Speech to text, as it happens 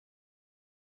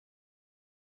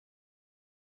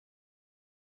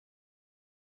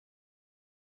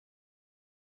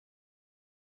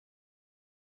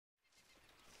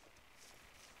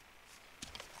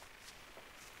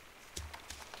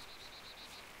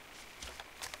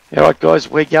Alright guys,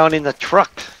 we're going in the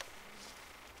truck.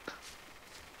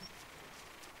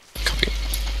 Copy.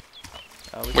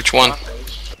 Which one?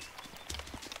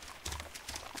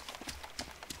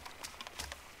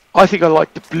 I think I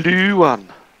like the blue one.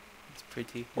 It's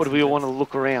pretty. What do we all want to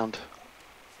look around?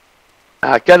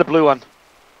 Go to the blue one.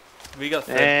 We got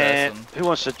third And person. who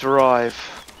wants to drive?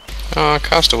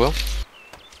 Caster will.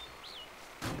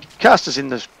 Caster's in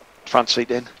the front seat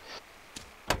then.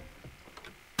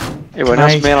 Everyone Can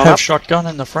else I man on have up. shotgun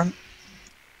in the front?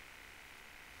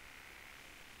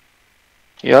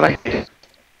 Yeah, right.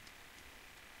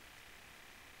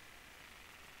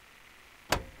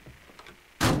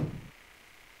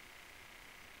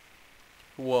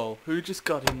 Whoa, who just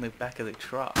got in the back of the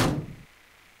truck?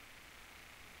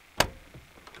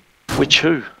 Which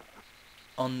who?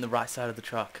 On the right side of the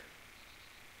truck.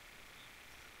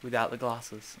 Without the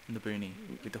glasses and the boonie.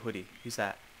 With the hoodie. Who's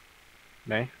that?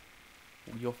 Me?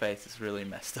 Your face is really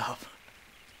messed up.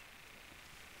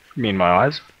 You mean my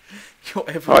eyes? Your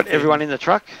Alright, everyone in the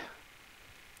truck.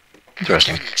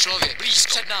 Interesting.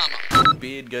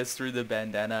 beard goes through the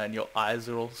bandana and your eyes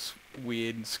are all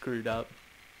weird and screwed up.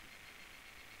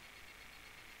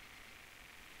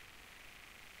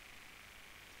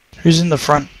 Who's in the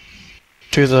front?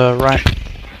 To the right.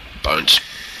 Bones.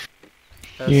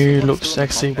 You Someone's look still in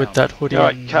the sexy with compound. that hoodie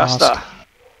Alright, and Caster. mask.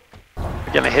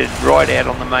 We're going to head right out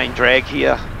on the main drag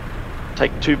here.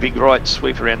 Take two big rights,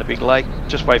 sweep around the big lake.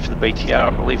 Just wait for the BTR, I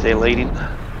believe they're leading.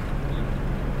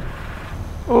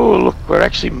 Oh look, we're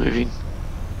actually moving.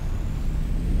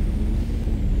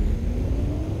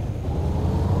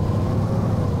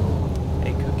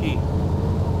 Hey Cookie.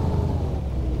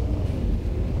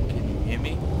 Can you hear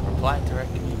me? Reply to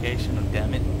direct communication, oh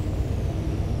damn it.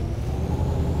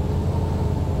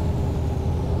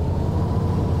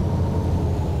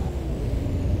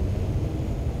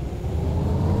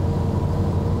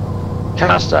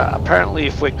 Caster, apparently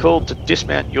if we're called to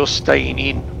dismount, you're staying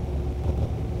in.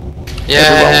 Yeah.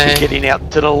 Everyone will be getting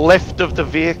out to the left of the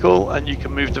vehicle and you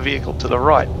can move the vehicle to the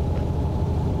right.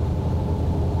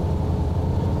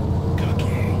 Cookie.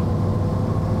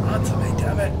 Answer me,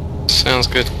 damn it. Sounds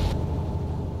good.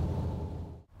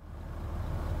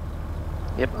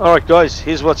 Yep. Alright guys,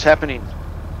 here's what's happening.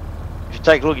 If you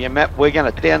take a look at your map, we're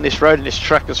going to down this road in this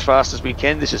truck as fast as we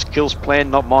can. This is Kill's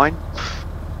plan, not mine.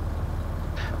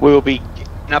 We will be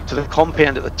getting up to the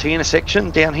compound at the T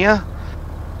intersection down here.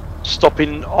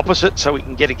 Stopping opposite so we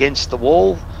can get against the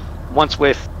wall. Once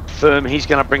we're firm, he's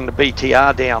going to bring the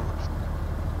BTR down.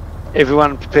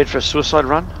 Everyone prepared for a suicide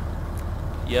run?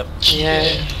 Yep.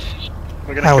 Yeah.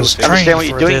 We're going I was to understand what trained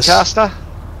you're for doing, this. Caster?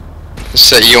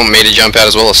 So you want me to jump out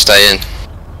as well or stay in?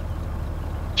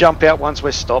 Jump out once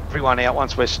we're stopped. Everyone out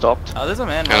once we're stopped. Oh, there's a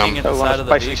man And running at So the we want side to of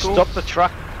the basically vehicle. stop the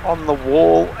truck on the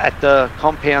wall at the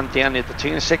compound down at the T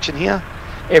intersection here.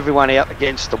 Everyone out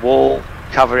against the wall,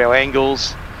 cover our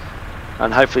angles,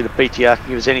 and hopefully the BTR can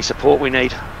give us any support we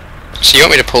need. So you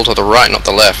want me to pull to the right, not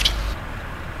the left?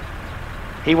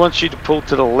 He wants you to pull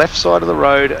to the left side of the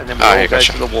road and then we'll Oh, all yeah, go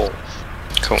gotcha. to the wall.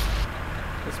 Cool.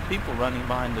 There's people running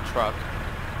behind the truck.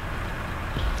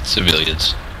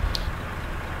 Civilians.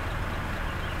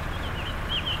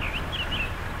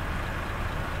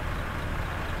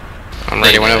 I'm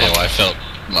ready whenever. How I felt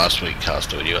last week,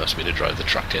 Caster, when you asked me to drive the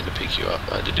truck down to pick you up.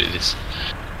 I had to do this.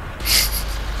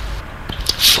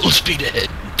 Full speed ahead,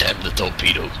 damn the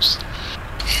torpedoes.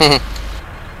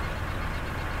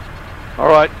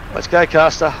 Alright, let's go,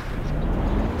 Caster.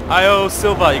 Hi-oh,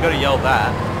 Silver, you gotta yell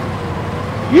that.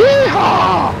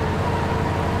 Yeehaw!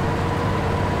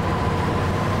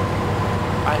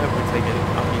 I hope we take it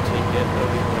up you take it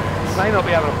over May not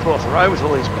be able to pull off the road with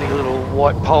all these many little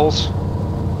white poles.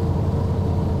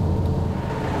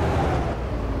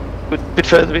 Good, bit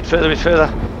further, bit further, bit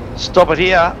further. Stop it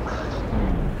here.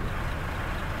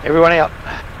 Everyone out.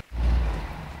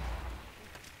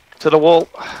 To the wall.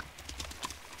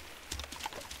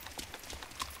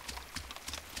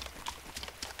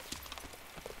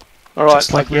 Alright,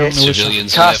 Just like real militia.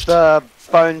 Civilians left. Caster,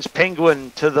 Bones,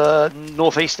 Penguin to the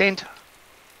northeast end.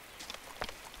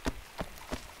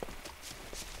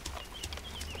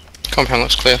 Compound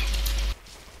looks clear.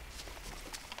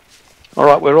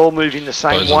 Alright, we're all moving the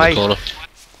same Bones on the way. corner.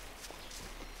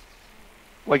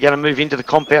 We're going to move into the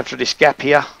compound through this gap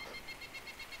here.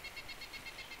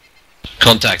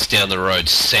 Contacts down the road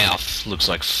south. Looks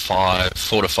like 4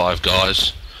 to 5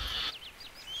 guys.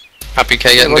 Happy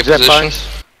K getting good Roger that, position. Bones.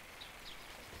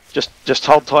 Just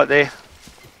hold tight there.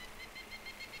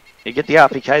 You get the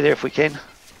RPK there if we can.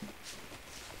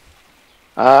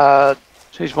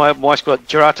 Who's my squad?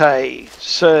 Girate,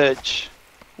 Surge,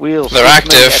 Wheels. They're Who's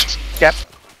moving active. at Gap.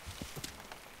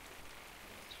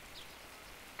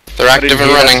 active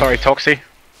and running. Sorry, Toxie.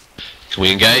 Can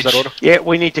we engage? Was that order? Yeah,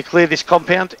 we need to clear this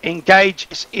compound. Engage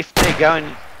if they're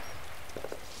going.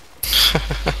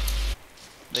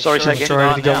 Sorry, say again.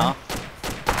 Ready to go on.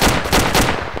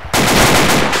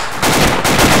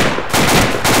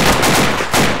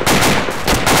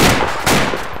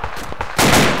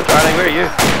 Charlie, where are you?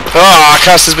 Oh,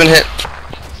 Cass has been hit.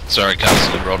 Sorry,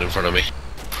 Castle, you rolled in front of me.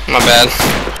 My bad.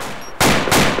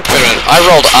 Wait a minute, I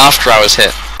rolled after I was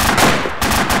hit.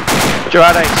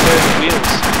 Gerardo, sir,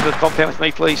 wheels. To the compound with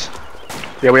me, please.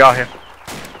 Yeah, we are here.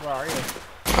 Where are you?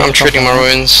 I'm treating my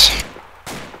wounds.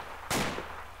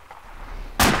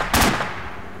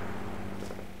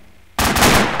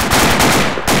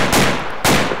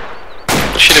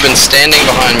 Should have been standing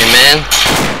behind me, man.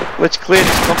 Let's clear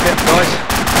this compound, guys.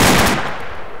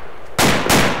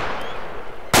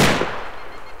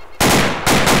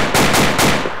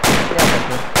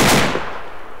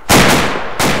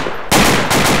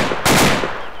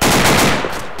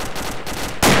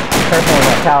 Careful on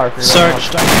that tower. If you're Surge,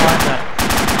 don't climb that.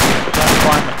 Don't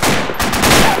climb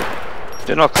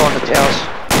Do not climb the towers.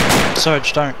 it.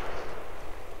 Surge, don't.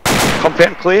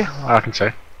 Compound clear. I can see.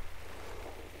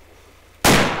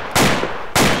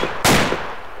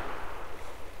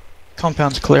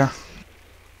 Compound's clear.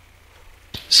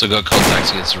 Still got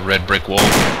contacts against a red brick wall.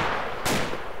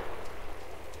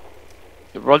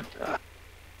 Rod.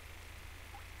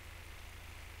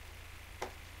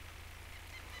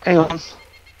 Hang on.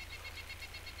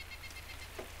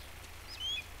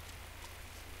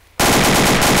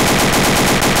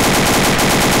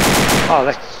 Oh,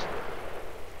 that's.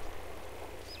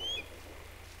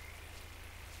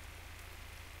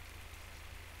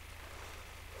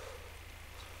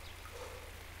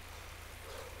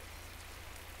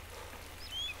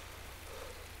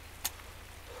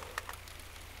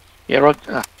 Yeah, Rod.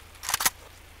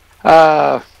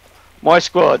 My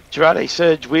squad, Gerardi,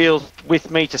 Surge, Wheels,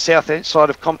 with me to south end side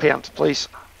of compound, please.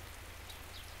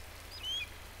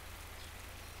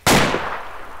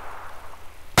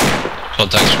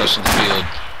 Contacts crossing the field,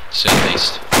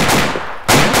 southeast.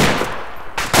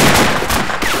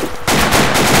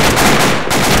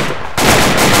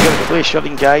 Got a clear shot,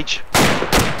 engage.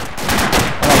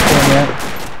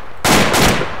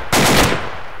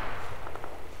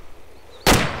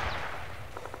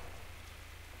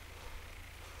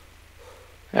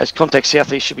 As contact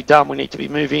southeast should be done, we need to be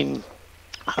moving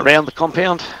around the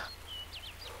compound.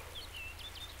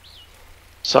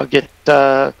 So get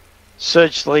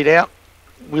Surge to lead out,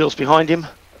 Wheels behind him.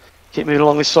 Keep moving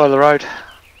along this side of the road.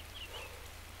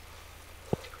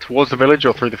 Towards the village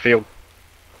or through the field?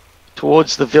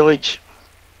 Towards the village.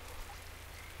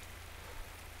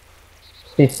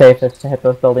 Be safest to hit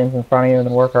those buildings in front of you and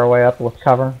then work our way up with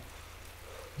cover.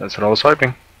 That's what I was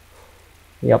hoping.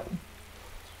 Yep.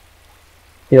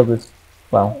 Field is,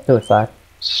 well, suicide.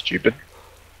 Stupid.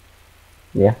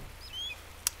 Yeah.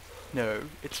 No,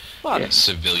 it's fun.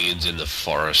 Civilians in the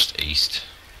forest east.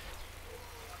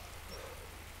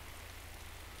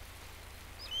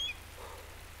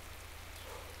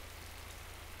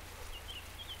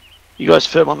 You guys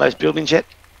firm on those buildings yet?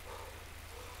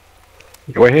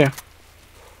 We're here.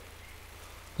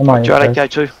 Come on, you Gerardi, guys.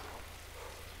 go too.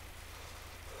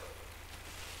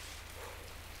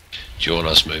 Join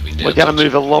us moving down. We're going to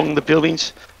move along the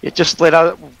buildings. Yeah, just wait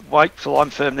till I'm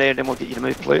firm there, and then we'll get you to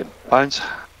move, Bones.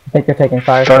 I think you're taking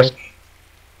fire. First.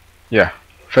 Yeah.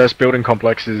 First building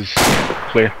complex is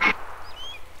clear.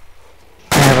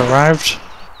 I have arrived.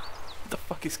 What the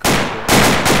fuck is going on?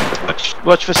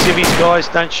 Watch for civvies, guys.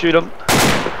 Don't shoot them.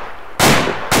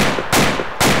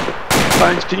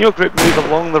 Bones, can your group move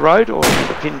along the road, or are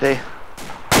you pinned there?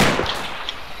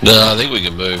 No, I think we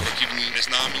can move.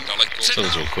 As long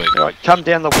as we're quick. Alright, come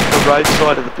down the road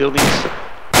side of the buildings.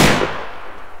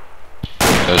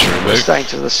 Goes We're remove. staying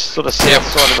to the sort of south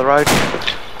side of the road.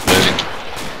 Moving.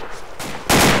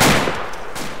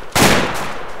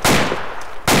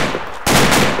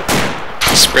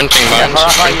 Sprinting, How Bones, far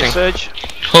up are you, sprinting. Surge?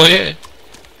 Oh yeah.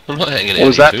 I'm not hanging What out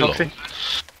was here that, too long. Toxie?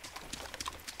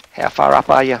 How far up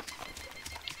are you?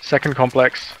 Second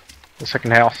complex. The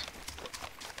second house.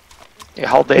 Yeah,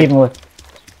 hold there.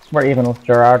 We're even with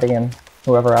Gerardi and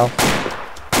whoever else.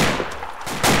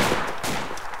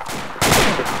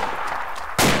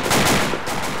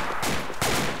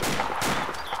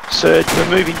 Surge, we're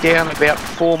moving down about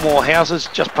 4 more houses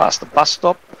just past the bus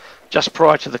stop, just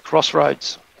prior to the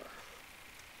crossroads.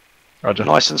 Roger.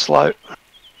 Nice and slow.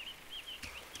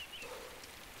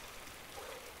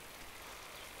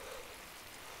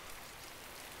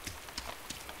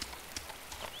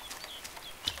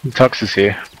 Tux is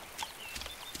here.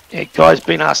 Yeah, guys,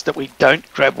 been asked that we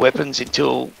don't grab weapons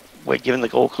until we're giving the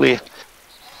all clear.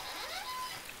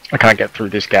 I can't get through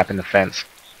this gap in the fence.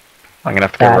 I'm gonna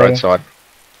have to go Daddy. roadside.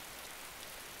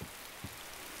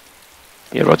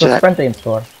 Yeah, roger The that. sprinting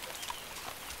store.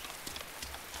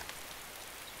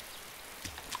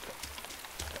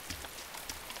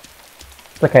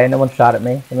 It's okay, no one shot at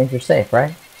me. It means you're safe,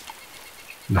 right?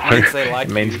 No, Means they like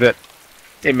it means you. that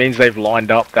it means they've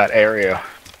lined up that area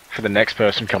for the next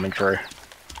person coming through.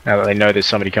 Now that they know there's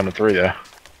somebody coming through there.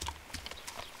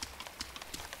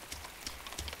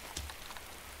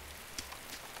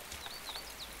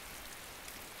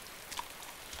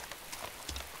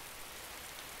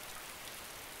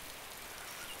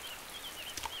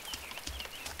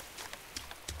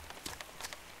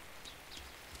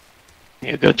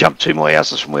 Yeah, we've got to jump 2 more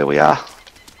houses from where we are.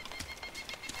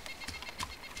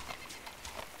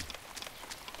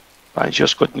 Bones, your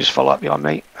squad can just follow up behind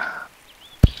me.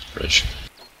 Bridge.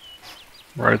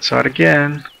 Roadside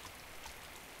again.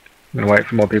 I'm gonna wait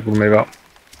for more people to move up.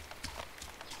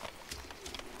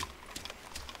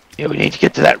 Yeah, we need to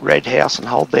get to that red house and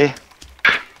hold there.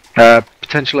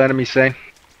 Potential enemy seen.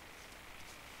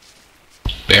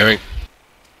 Bearing.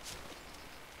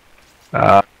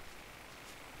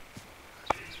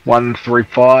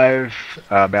 135,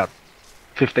 about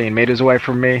 15 meters away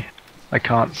from me. I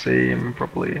can't see him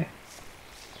properly.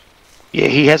 Yeah,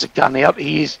 he has a gun out.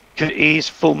 He is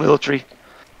full military.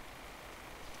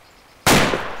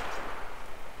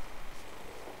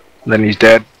 Then he's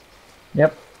dead.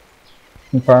 Yep.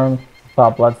 Confirmed.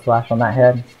 Saw blood splash on that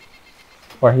head.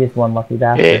 Or he's one lucky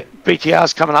Yeah, bastard.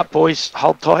 BTR's coming up, boys.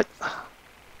 Hold tight.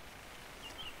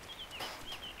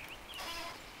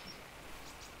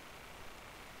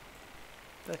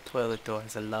 That toilet door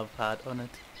has a love heart on it.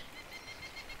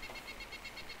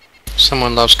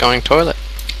 Someone loves going toilet.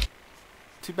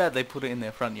 Too bad they put it in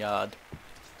their front yard.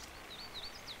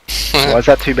 Why is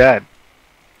that too bad?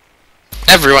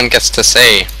 Everyone gets to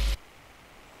say. Or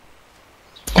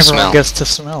Everyone smell. gets to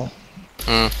smell.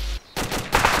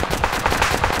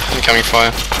 Incoming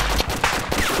fire.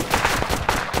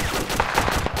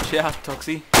 Watch out,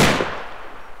 Toxie.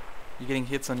 You're getting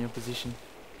hits on your position.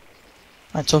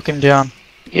 I took him down.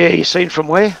 Yeah, you seen from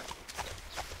where?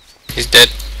 He's dead.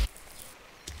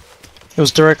 It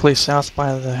was directly south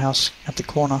by the house at the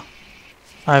corner.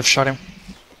 I have shot him.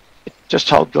 Just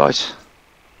hold, guys.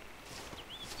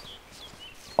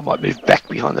 I might move back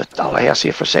behind the other house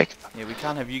here for a sec. Yeah, we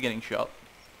can't have you getting shot.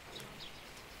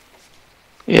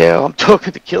 Yeah, I'm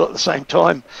talking to kill at the same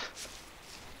time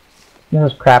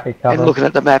This is crappy cover. and looking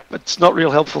at the map. It's not real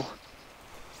helpful.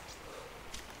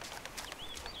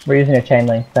 We're using a chain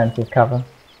link fence as cover.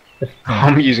 Just,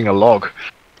 I'm using a log.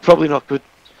 Probably not good.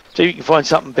 See if you can find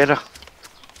something better.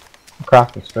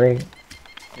 across the street.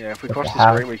 Yeah, if we Just cross a the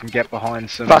house. street, we can get behind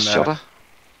some Fast shotter.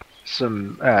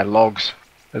 logs.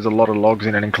 There's a lot of logs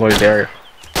in an enclosed area.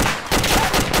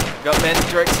 Got men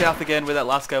direct south again where that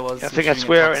last guy was. I think that's shooting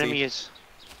where at our Toxie. enemy is.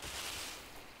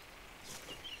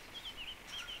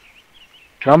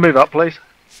 Can I move up, please?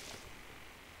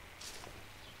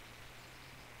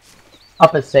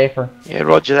 Up is safer. Yeah,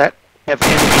 roger that. Have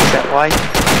enemies that way.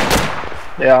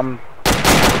 Yeah, I'm...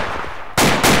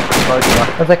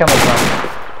 Looks like I'm in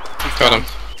front. Got him.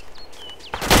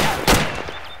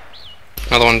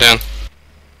 Another one down.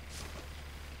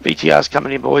 BTR's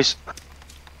coming in, boys.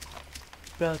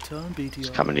 About time,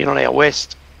 BTR. Coming in on our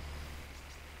west.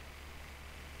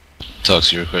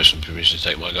 Tox, you requesting permission to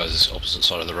take my guys this opposite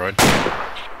side of the road.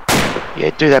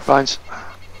 Yeah, do that, Bones.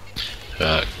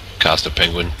 Cast a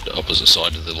penguin, the opposite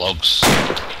side of the logs.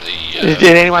 Did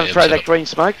anyone AM throw setup. that green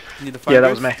smoke? Near the phone Yeah,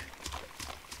 that booth? was me.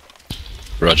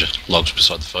 Roger. Logs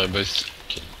beside the phone booth.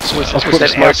 So, Was- I'll was put the that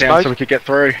smoke our down smoke? so we could get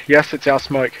through. Yes, it's our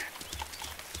smoke.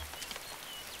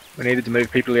 We needed to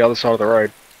move people to the other side of the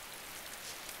road.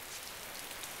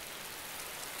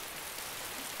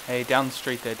 Hey, down the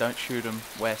street there, don't shoot them.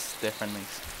 West, they're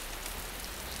friendlies.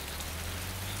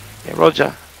 Yeah,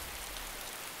 roger.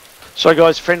 So,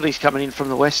 guys, friendly's coming in from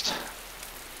the west.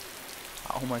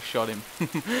 I almost shot him.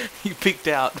 You picked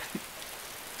out.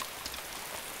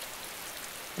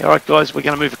 Alright, guys, we're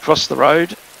going to move across the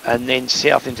road and then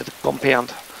south into the compound.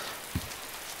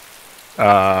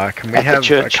 Can we At the have a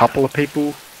church. couple of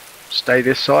people stay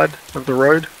this side of the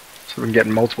road so we can get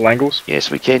in multiple angles?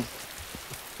 Yes, we can.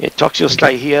 Yeah, Toxie will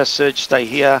stay here, Surge stay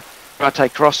here.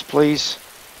 Rate cross, please.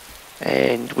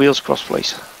 And Wheels cross,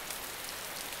 please.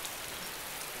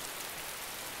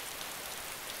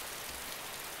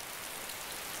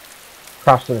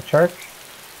 Across to the church.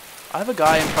 I have a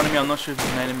guy in front of me, I'm not sure if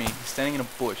he's an enemy. He's standing in a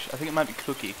bush. I think it might be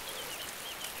Cookie.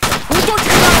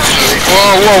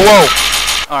 Whoa, whoa,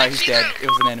 whoa! Alright, he's dead. It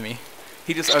was an enemy.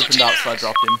 He just opened up, so I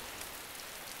dropped him.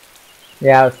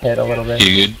 Yeah, I was hit a little bit.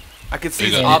 You good? I could see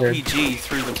You his got RPG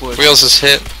through the bush. Wheels is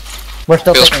hit. We're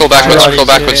still Wheels, taking pull backwards, fire. pull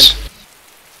backwards.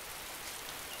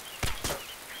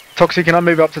 Toxic, can I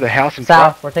move up to the house in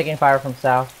South. front? We're taking fire from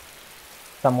south.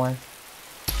 Somewhere.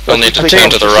 We'll need to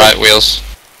turn to the right, Wheels.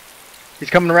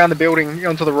 He's coming around the building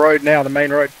onto the road now, the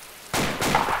main road.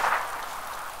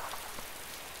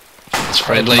 It's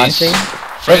friendlies. Muncie?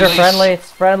 Those are friendlies.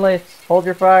 Friendlies. Hold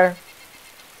your fire.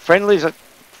 Friendlies at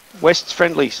West's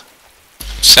friendlies.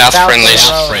 South South friendlies.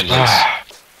 road. Friendlies.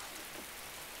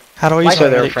 How do I use So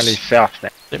they're medics? friendly south now.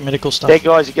 The medical stuff. Their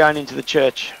guys are going into the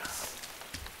church.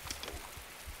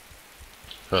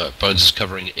 Right, Bones is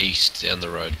covering east down the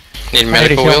road. Need I need to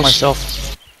medical heal wheels.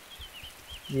 myself.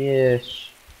 Yes.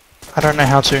 I don't know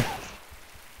how to.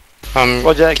 I'm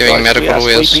Roger that, giving guys. medical We are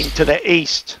wheels. sweeping to the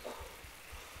east.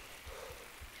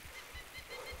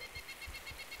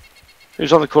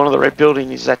 Who's on the corner of the red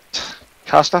building? Is that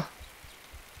Caster?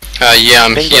 Yeah,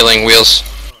 I'm Penguin. healing Wheels.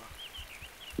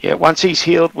 Yeah, once he's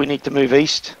healed, we need to move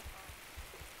east.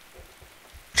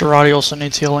 Girardi also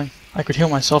needs healing. I could heal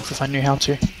myself if I knew how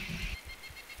to.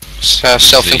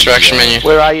 Self-interaction The, menu.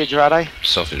 Where are you, Gerardo?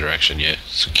 Self-interaction, yeah.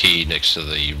 It's a key next to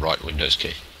the right Windows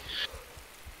key.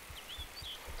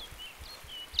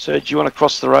 So do you want to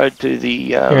cross the road to the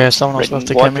Yeah, someone else red will have and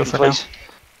to white carry me building, for now. please?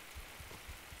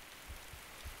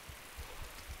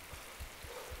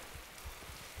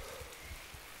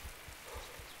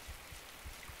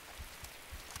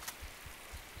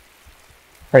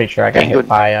 Pretty sure I got Penguin. hit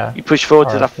by You push forward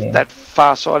to RFP. that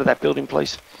far side of that building,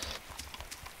 please.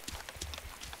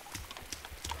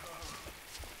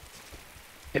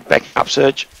 Get back up,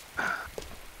 Surge.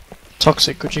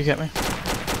 Toxic, could you get me?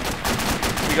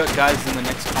 We got guys in the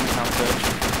next compound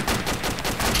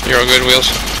search. You're all good, Wheels.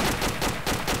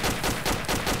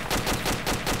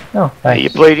 Oh, Are thanks. you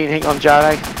bleeding? Hang on,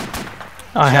 Jade.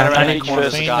 I have around any the corner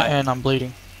of the morphine guy. and I'm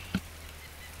bleeding.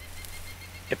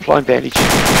 Applying bandage.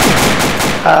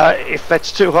 If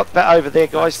that's too hot over there,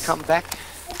 guys, come back.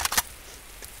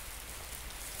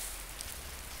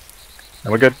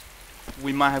 Are we good?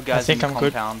 We might have guys think in the I'm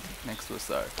good. compound next to us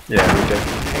though. Yeah, we do.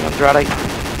 Hang on,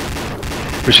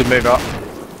 Jade. We should move up. I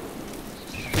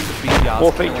think the BTR's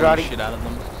Morphine, killing the Draddy. shit out of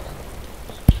them.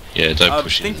 Yeah, don't I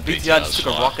push think into the the BTR BTRs just took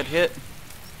a high. rocket hit.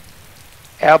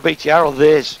 Our BTR or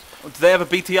theirs? Do they have a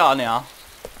BTR now?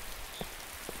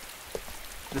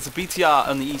 There's a BTR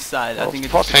on the east side. I think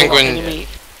it's possible Penguin. enemy.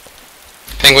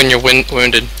 Penguin, you're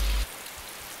wounded.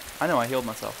 I know, I healed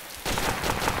myself.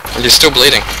 And you're still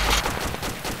bleeding.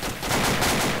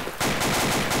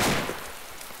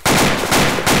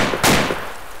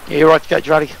 Yeah, you're right to go,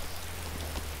 Jade.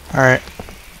 Alright.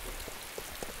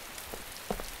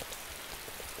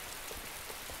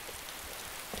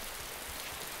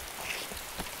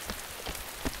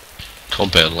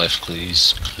 Compound left,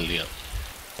 please. Clear.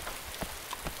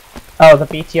 Oh, the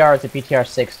BTR is a BTR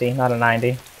 60, not a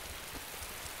 90.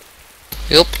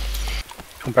 Yep.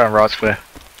 Compound right's clear.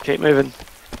 Keep moving.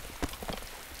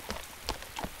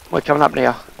 We're coming up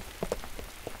now.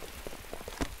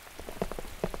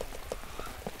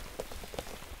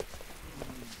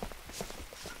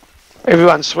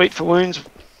 Everyone sweet for wounds.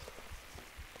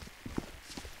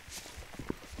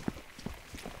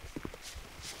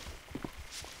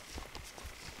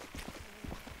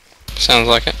 Sounds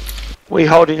like it. We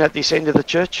holding at this end of the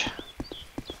church.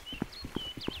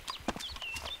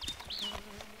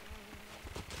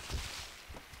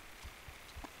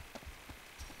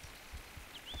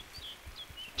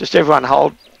 Just everyone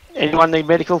hold. Anyone need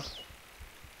medical?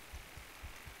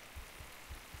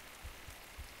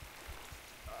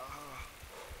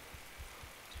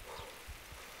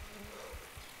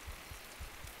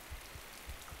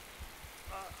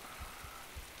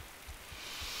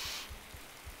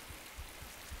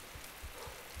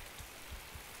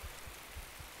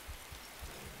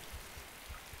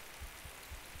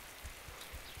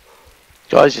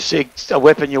 Guys, you see a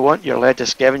weapon you want, you're allowed to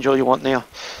scavenge all you want now.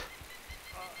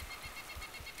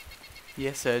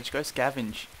 Yeah, Serge, go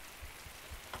scavenge.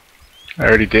 I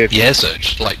already did. Yeah,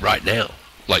 Serge. Like right now.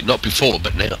 Like not before,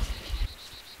 but now.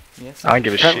 Yeah, Serge. I don't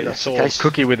give a Apparently shit. I that's the saw case.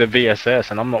 Cookie with a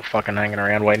VSS and I'm not fucking hanging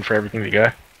around waiting for everything to go.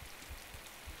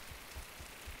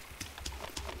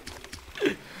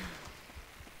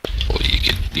 Or you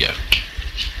could,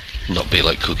 not be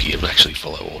like Cookie and actually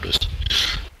follow orders.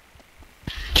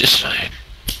 Just saying.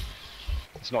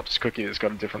 It's not just Cookie that's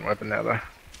got a different weapon now though.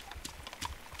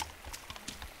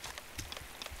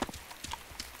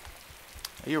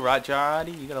 Are you right,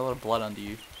 Jaradi? You got a lot of blood under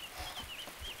you.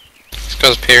 This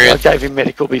guy's I period. gave him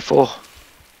medical before.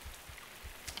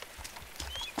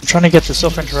 I'm trying to get the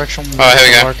self-interaction Oh, here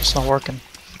we go. work, it's not working.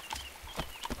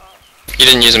 You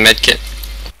didn't use a med kit.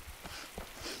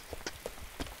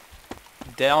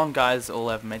 Down guys all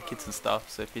have medkits and stuff,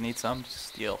 so if you need some, just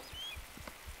steal.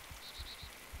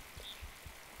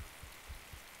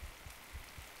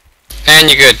 And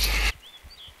you're good.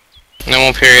 No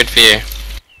more period for you.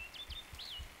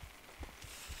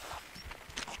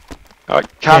 Alright,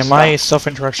 Yeah, Caster. my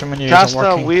self-interaction menu isn't Caster,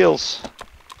 working. wheels.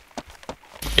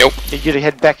 Yep. Need you to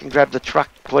head back and grab the truck,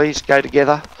 please. Go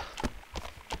together.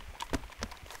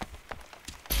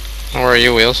 Where are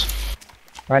you, Wheels?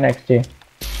 Right next to you.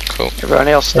 Cool. Everyone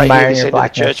else, stay here Admiring this your end of the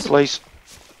blackness. church, please.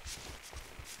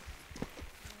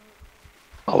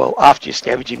 Oh well, after you're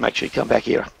scavenging, make sure you come back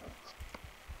here.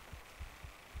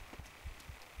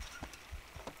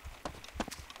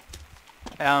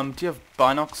 Do you have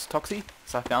Binox, Toxie?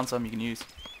 So I found some you can use.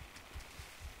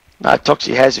 No,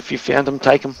 Toxie has. If you found them,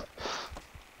 take them.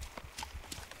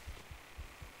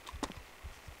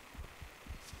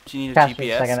 Do you need a Pass me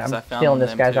GPS? a second. 'Cause I I'm found stealing this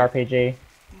them guy's too. RPG.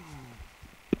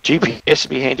 GPS would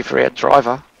be handy for our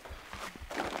driver.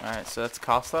 Alright, so that's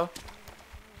Caster.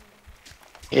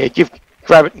 Yeah,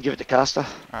 grab it and give it to Caster.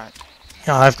 Alright.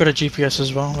 Yeah, I've got a GPS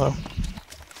as well, though.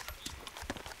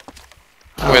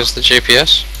 Where's the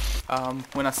GPS?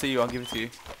 When I see you, I'll give it to you.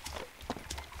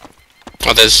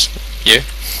 Oh, there's you.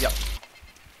 Yep.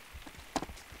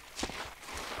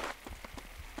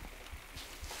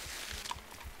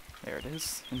 There it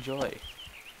is. Enjoy.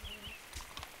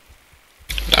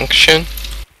 Dankeschön.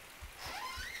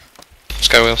 Let's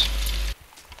go, Wheels.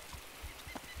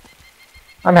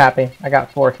 I'm happy. I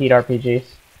got 4 heat RPGs.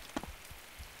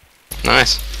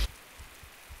 Nice.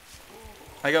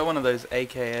 I got one of those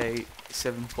AKA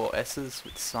 74S's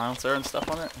with silencer and stuff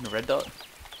on it, and a red dot.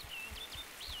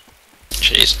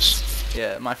 Jesus.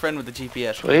 Yeah, my friend with the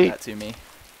GPS Sweet. gave that to me.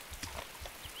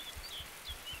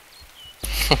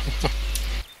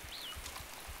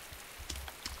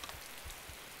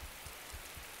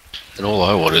 And all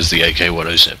I want is the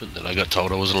AK-107 that I got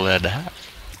told I wasn't allowed to have.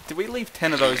 Did we leave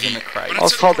 10 of those in the crate? I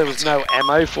was told there was no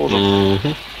ammo for them.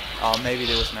 Mm-hmm. Oh, maybe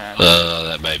there was no ammo.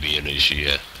 That may be an issue,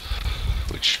 yeah.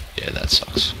 Which, yeah, that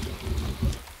sucks.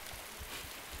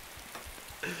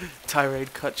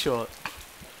 Tirade cut short.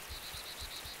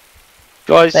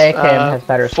 Guys, The AKM has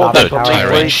better fall stopping back power. from me,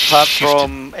 Tirade please, apart shifted.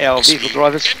 from our vehicle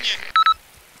drivers.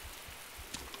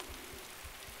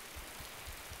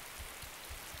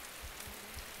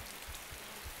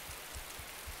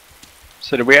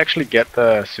 So did we actually get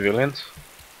the civilians?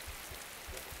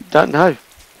 Don't know.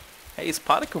 Hey, is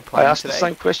Particle I playing asked today? the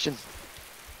same question.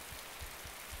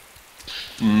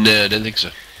 No, I don't think so.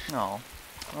 Oh,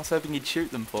 I was hoping you'd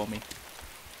shoot them for me.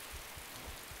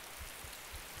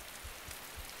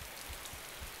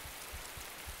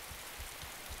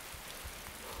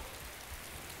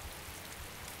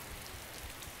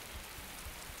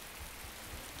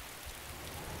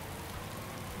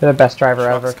 You're the best driver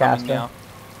Truck's ever, coming Caster. now.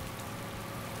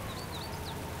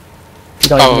 You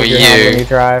don't even Oh, move your hand when you. you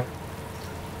drive.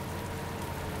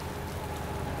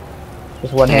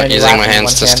 Just one I'm not hand. using lap my and hands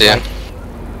one to hand steer. like-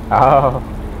 Oh.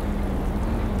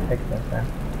 Makes sense now.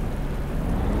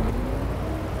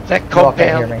 That You all can't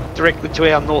hear compound me. directly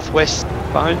to our northwest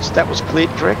bones, that was cleared,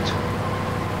 correct?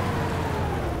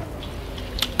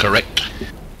 Correct.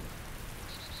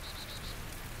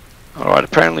 Alright,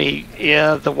 apparently,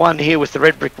 yeah, the one here with the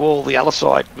red brick wall, the other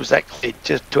side, was that cleared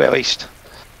just to our east.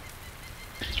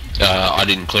 I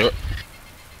didn't clear it.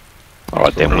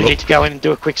 Alright, then we need to go in and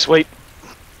do a quick sweep.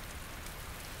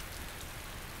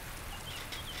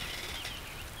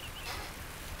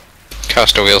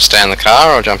 Caster, Wheels, stay in the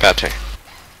car or jump out too?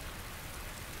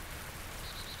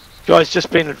 Guys,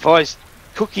 just been advised,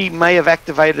 Cookie may have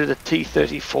activated a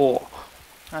T-34.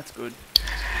 That's good.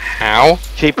 How?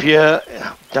 Keep your...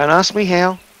 Don't ask me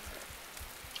how.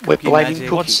 We're Cookie blaming magic.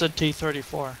 Cookie. What's the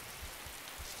T-34?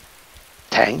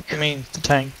 Tank. I mean, the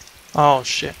tank. Oh,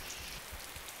 shit.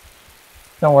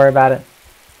 Don't worry about it.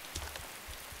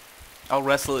 I'll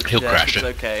wrestle it to He'll death, crash it's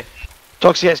it. okay.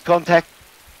 Toxie has contact.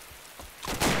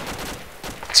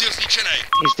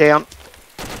 He's down.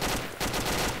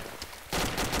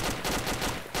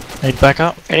 Need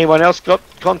backup? Anyone else got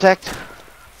contact?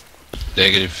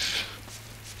 Negative.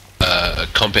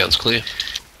 Compound's clear.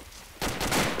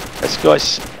 This guy's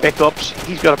Spec Ops.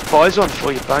 He's got a Bison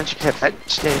for you, Bones. You can have that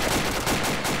instead.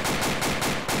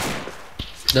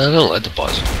 No, I don't like the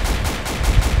Bison.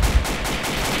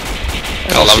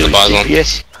 I love the Bison.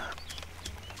 Yes.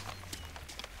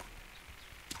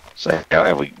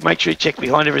 So, we make sure you check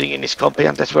behind everything in this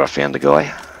compound. That's where I found the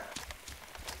guy.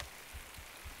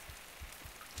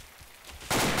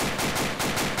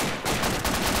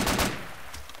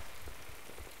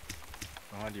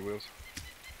 Behind you, Wheels.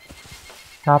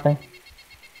 Copy.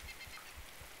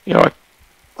 You know,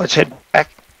 let's head back.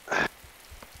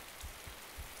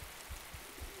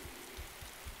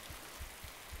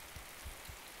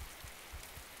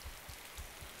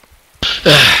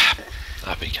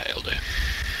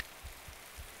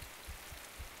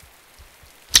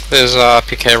 There's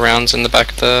PK rounds in the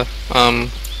back of the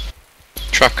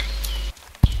truck.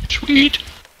 Sweet.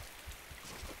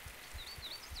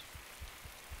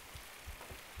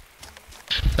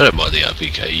 I don't mind the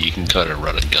RPK, you can kind of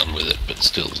run a gun with it, but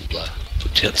still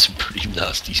put down some pretty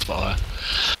nasty fire.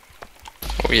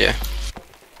 Oh yeah.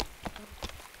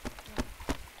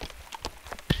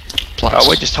 Plus,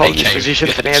 We're just holding this AK position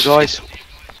for now, guns. guys.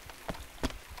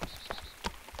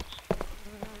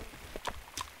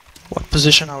 What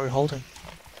position are we holding?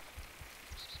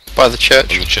 By the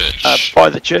church. On the church. By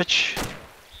the church,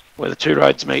 where the two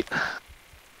roads meet.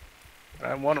 I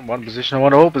don't want one position, I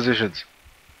want all positions.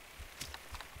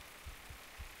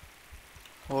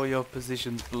 All your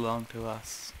positions belong to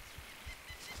us.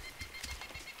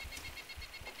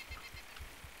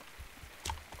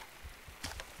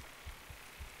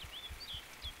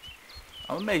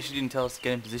 I'm amazed you didn't tell us to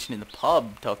get in position in the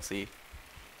pub, Toxie.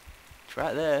 It's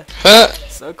right there.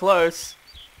 So close.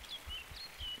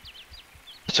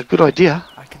 It's a good idea.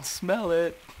 I can smell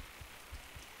it.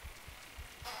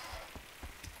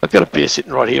 I've got a beer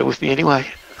sitting right here with me anyway.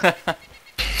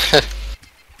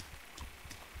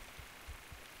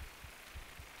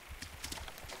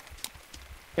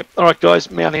 Yep. Alright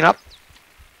guys, mounting up.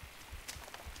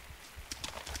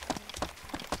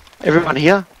 Everyone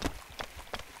here?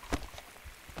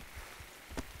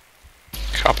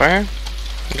 Copper.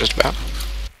 Just about.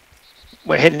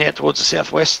 We're heading out towards the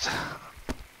southwest.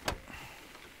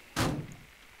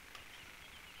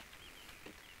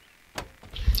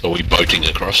 Are we boating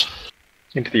across?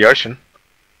 Into the ocean.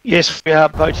 Yes, we are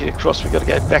boating across. We've got to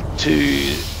go back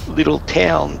to Little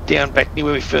Town, down back near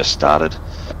where we first started.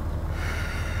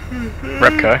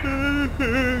 Repco.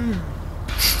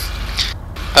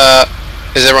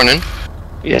 Is everyone in?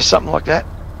 Yeah, something like that.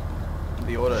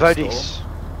 The auto store. Voties.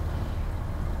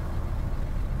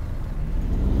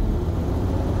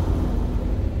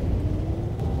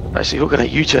 Basically hooking a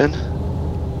U-turn.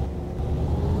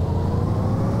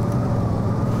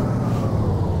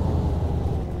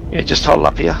 Yeah, just hold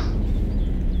up here.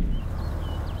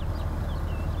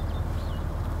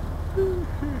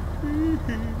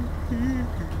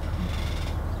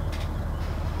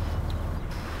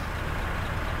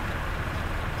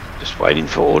 Just waiting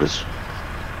for orders.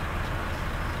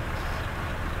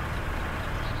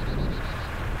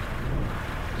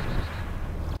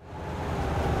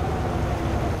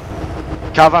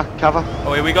 Cover, cover.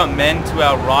 Oh, yeah, we got men to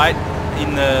our right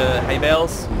in the hay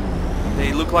bales.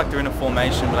 They look like they're in a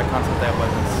formation, but I can't tell if they have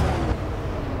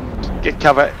weapons. Get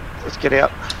cover. Let's get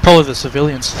out. Probably the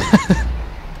civilians.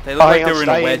 They look like they were in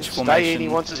a Stay wedge in, formation. Stay in, he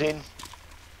wants us in.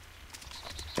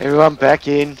 Everyone back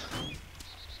in.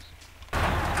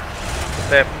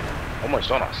 They're almost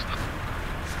on us.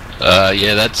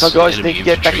 Yeah, that's... So guys, enemy need to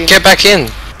get back infantry. in. Get back in.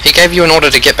 He gave you an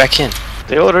order to get back in.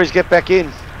 The order is get back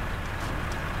in.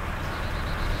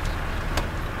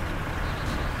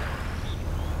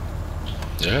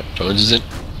 Yeah, Jones is in.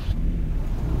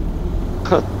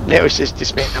 Now it's just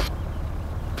dismantle.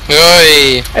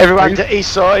 Oi! Everyone to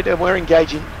east side and we're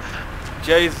engaging.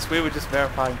 Jesus, we were just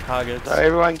verifying targets. So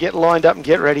everyone get lined up and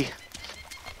get ready.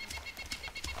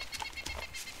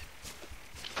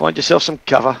 Find yourself some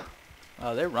cover.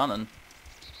 Oh, they're running.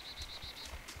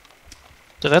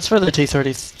 So that's where the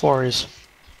T-34 is.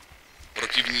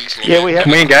 Yeah, we have.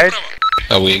 Can we engage?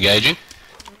 Are we engaging?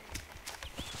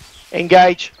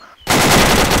 Engage.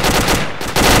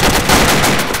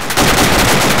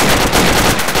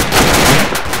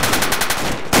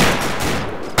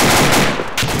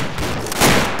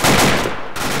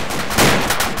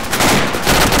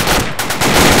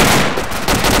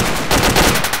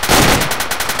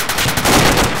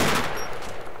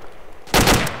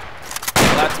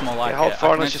 That's more like hold it. fire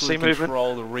I can unless you see actually movement.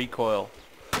 control the recoil.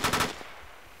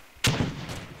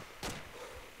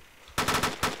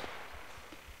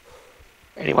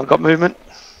 Anyone got movement?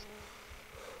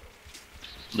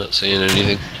 Not seeing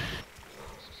anything.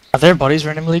 Are their bodies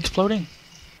randomly exploding?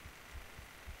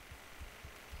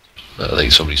 I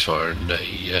think somebody's firing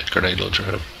a grenade launcher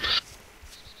at him.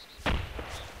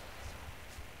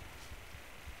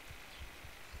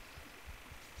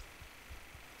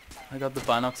 I got the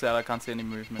binocs out, I can't see any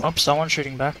movement. Oh, someone's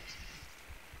shooting back.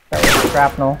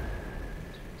 Shrapnel.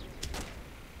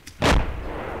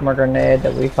 More grenade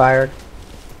that we fired.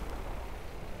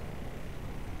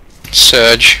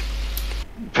 Surge.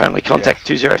 Apparently contact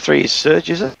 203 is Surge,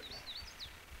 is it?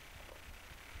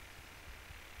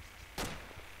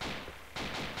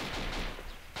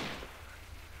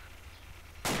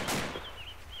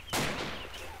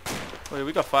 Wait,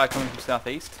 we got fire coming from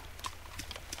southeast.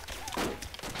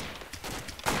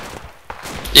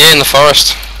 Yeah, in the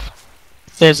forest.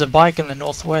 There's a bike in the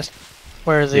northwest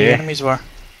where the enemies were.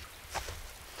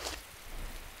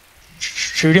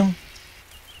 Shoot him.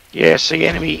 Yeah, see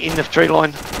enemy in the tree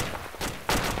line.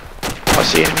 I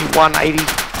see enemy 180.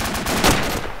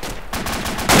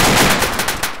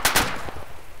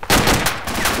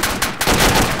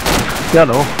 Yeah,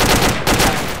 no.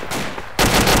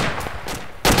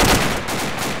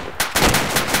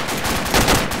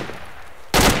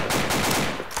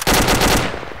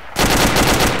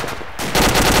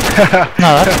 No,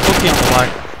 that's a cookie on the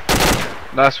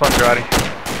bike. Nice one, Jody.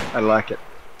 I like it.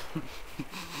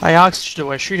 I asked you,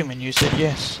 do I shoot him, and you said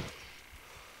yes.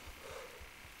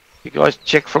 You guys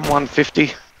check from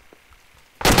 150.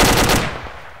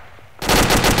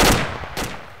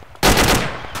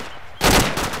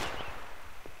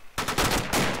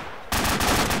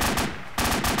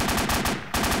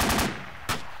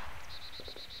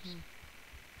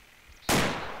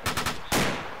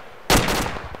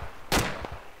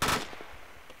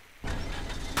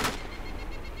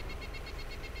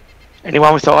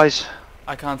 Anyone with eyes?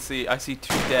 I can't see. I see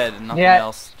 2 dead and nothing Yeah.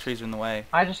 else. Trees are in the way.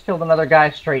 I just killed another guy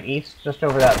straight east, just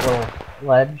over that little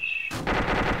ledge.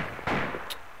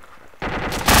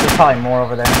 There's probably more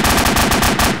over there.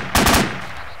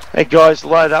 Hey guys,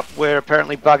 load up. We're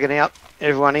apparently bugging out.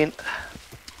 Everyone in.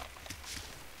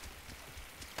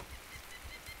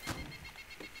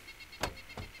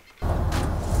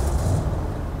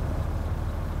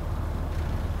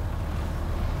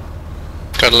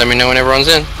 Gotta let me know when everyone's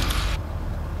in.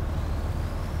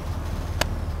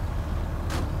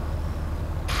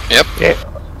 Yep.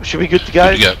 Yeah. Should we be good to go?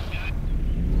 Good to go.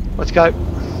 Let's go.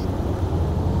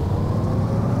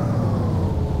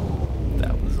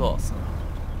 That was awesome.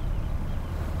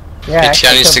 Yeah, Big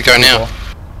shout needs to go now.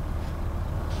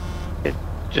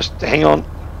 Just hang on.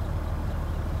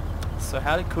 So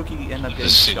how did Cookie end up getting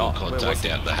There's single shot? Where was contact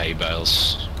he? out the hay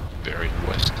bales, buried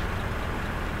west.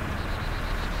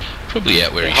 Probably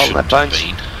out where he Holding shouldn't that have bunch.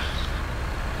 been.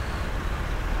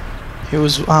 He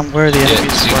was where the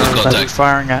enemies single were that we were contact.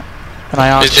 firing at, and I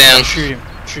asked He's him down. to shoot him,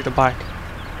 shoot a bike,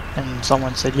 and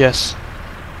someone said yes.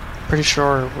 Pretty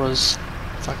sure it was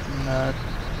fucking.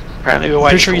 Apparently we're Pretty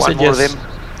waiting sure for you one said more yes. of them.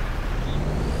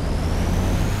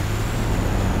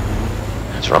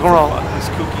 Let's rock and roll. What was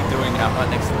Cookie doing out right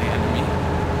next to the enemy?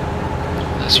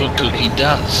 That's what Cookie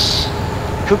does.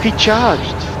 Cookie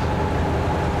charged.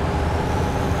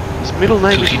 His middle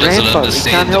name Cookie is doesn't Rambo. He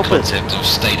understand can't the help it. concept of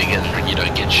stay together and you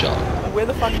don't get shot. Where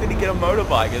the fuck did he get a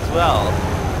motorbike as well?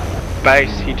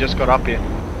 Base, he just got up here. Did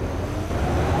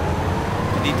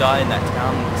he die in that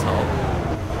town assault?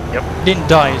 He didn't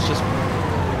die. He's just.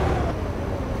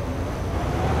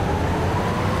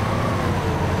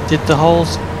 Did the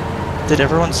holes? Did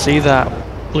everyone see that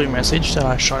blue message that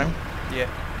I shot him? Yeah.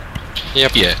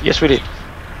 Yep. Yeah, Yes, we did.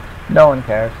 No one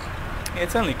cares. Yeah,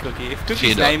 it's only Cookie. If Fear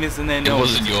Cookie's not. name is in there, it no one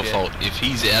wasn't gives a your shit. fault. If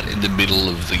he's out in the middle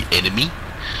of the enemy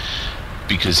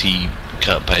because he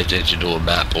can't pay attention to a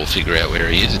map or figure out where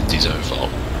he is, it's his own fault.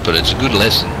 But it's a good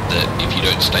lesson that if you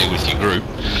don't stay with your group,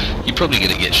 you're probably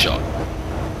going to get shot.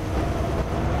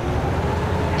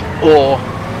 Or,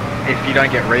 if you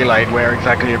don't get relayed where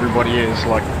exactly everybody is,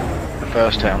 like the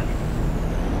first town.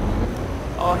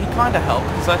 Oh, he kind of helped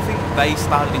because I think they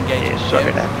started engaging Yeah, sorry him,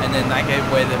 about that. and then they gave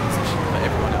away their position for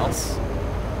everyone else.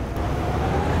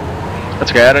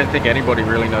 That's okay, I don't think anybody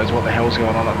really knows what the hell's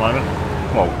going on at the moment.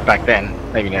 Well, back then,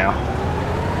 maybe now.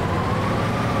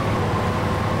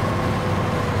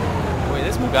 Wait,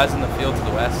 there's more guys in the field to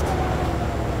the west,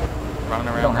 running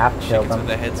around don't have like to kill chickens them. with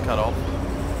their heads cut off.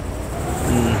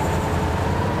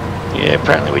 Yeah,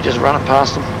 apparently we just running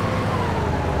past them.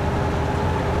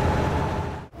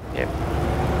 Yep.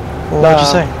 What would you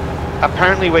say?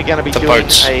 Apparently we're going to be The doing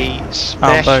boats. a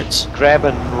smash, boats. grab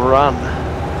and run.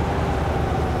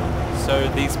 So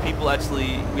these people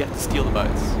actually, we have to steal the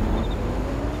boats.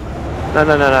 No,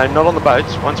 not on the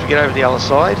boats. Once we get over the other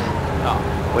side,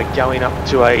 Oh, we're going up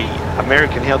to a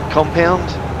American-held compound.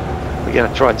 We're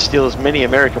going to try and steal as many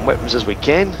American weapons as we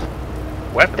can.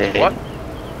 Weapons? And What?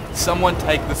 someone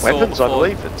take the sword Weapons, I before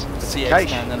believe. It's CX cash.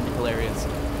 can, that'd be hilarious.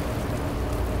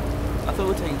 I thought we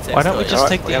were taking sex. Why don't we earlier. just Alright,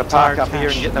 take we're the gonna entire park up cash? here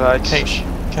and get in the boats.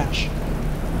 Cash.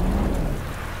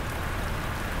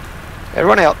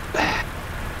 Everyone out.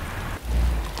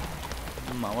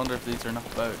 I wonder if these are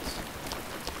enough boats.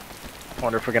 I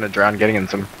wonder if we're gonna drown getting in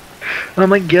some. Oh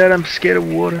my god, I'm scared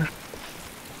of water.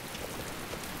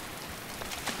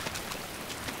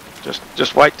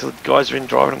 Just wait till the guys are in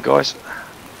driving them, guys.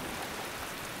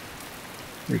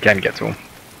 We can get to them.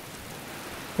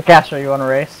 The Castro, you want to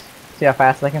race? See how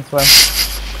fast they can swim?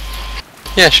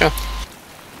 Yeah, sure.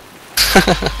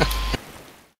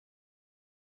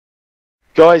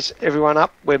 Guys, everyone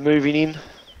up. We're moving in.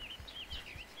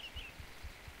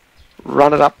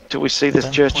 Run it up till we see this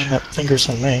Don't church. point at fingers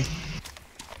at me.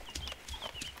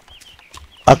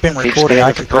 I've been Keep recording,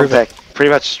 I scanning can for prove it. contact.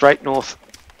 Pretty much straight north.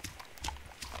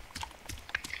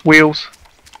 Wheels.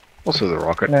 Also the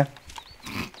rocket. No.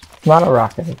 It's not a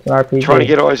rocket, it's an RPG. Trying to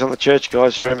get eyes on the church,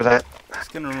 guys. Remember that.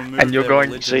 Just gonna remove And you're their going-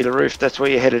 religion. See the roof. That's where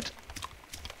you're headed.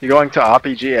 You're going to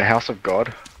RPG, a House of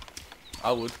God.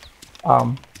 I would.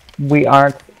 We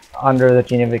aren't under the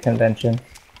Geneva Convention.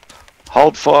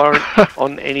 Hold fire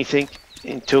on anything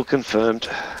until confirmed.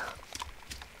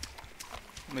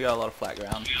 We got a lot of flat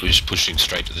ground. We're just pushing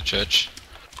straight to the church.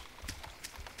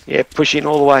 Yeah, push in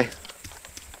all the way.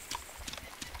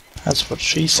 That's what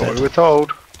she So we said. were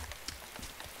told.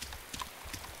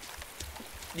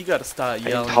 You gotta start And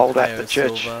yelling hold at Hayo the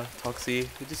church. Silver, Toxie.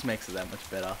 It just makes it that much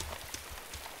better.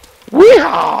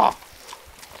 Weehaw!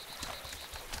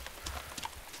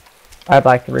 I'd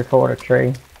like to report a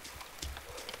tree.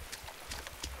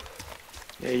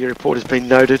 Yeah, your report has been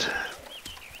noted.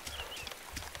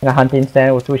 In a hunting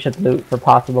stand, which we should loot for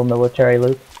possible military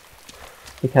loot.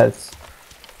 Because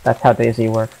that's how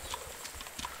DayZ works.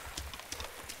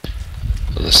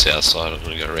 On the south side, I'm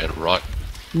going to go around right.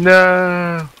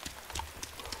 No.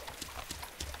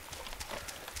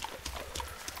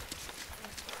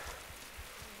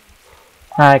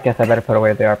 I guess I better put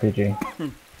away the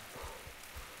RPG.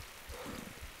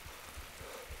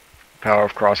 Power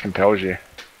of Christ compels you.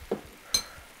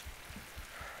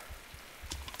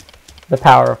 The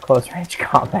power of close range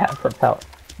combat propels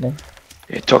me.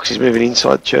 Yeah, Toxie's moving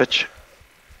inside the church.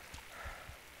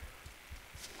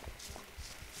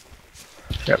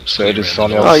 Yep, Surge is on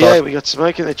the Oh other yeah, side. we got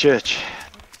smoke in the church.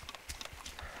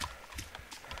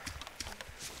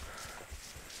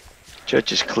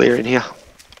 Church is clear in here.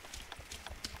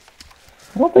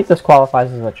 I don't think this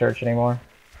qualifies as a church anymore.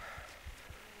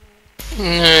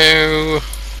 No.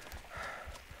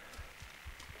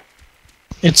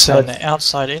 It's So an it's-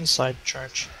 outside-inside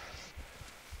church.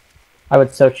 I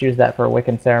would so choose that for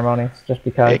Wiccan ceremonies, just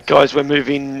because. Yeah, guys, we're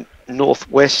moving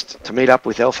northwest to meet up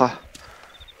with Alpha.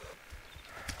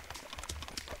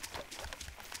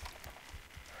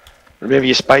 Remember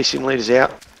your spacing leaders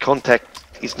out. Contact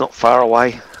is not far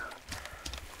away.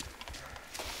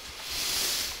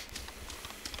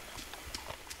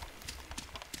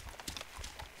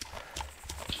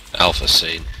 Alpha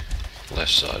seen.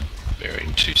 Left side,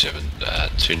 bearing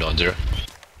 290.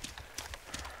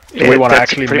 Do we want to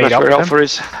that's actually pretty meet much up where with Alpha them?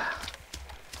 is.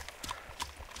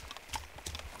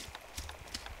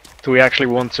 Do we actually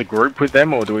want to group with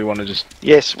them, or do we want to just...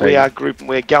 Yes, we Stay. are grouping.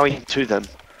 We're going to them.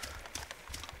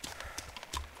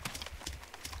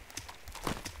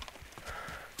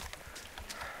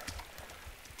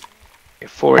 Yeah,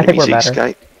 4 I think enemies we're east better.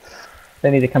 gate.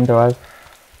 They need to come to us.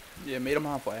 Yeah, meet them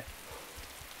halfway.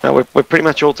 No, we're pretty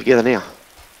much all together now.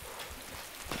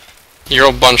 You're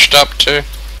all bunched up too.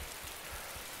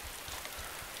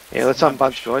 Yeah, let's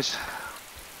unbunch, guys.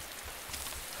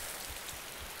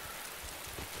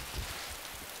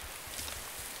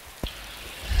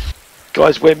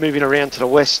 Guys, we're moving around to the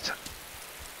west.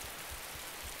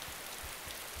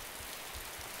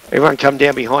 Everyone come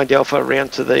down behind Alpha,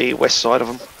 around to the west side of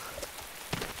them.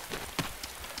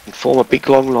 And form a big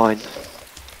long line.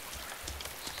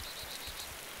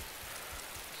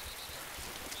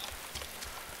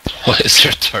 Why is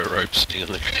there a tow rope sitting on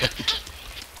the ground?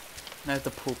 No,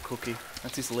 the poor cookie.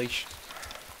 That's his leash.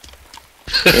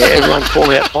 Yeah, everyone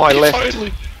form out high left.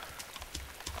 Totally.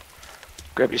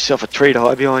 Grab yourself a tree to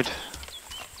hide behind.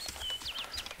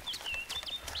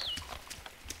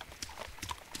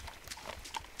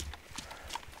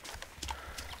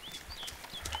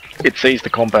 It sees the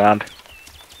compound.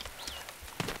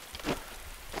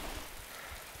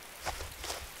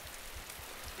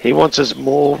 He wants us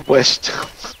more west.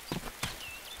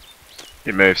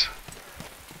 It moves.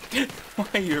 Why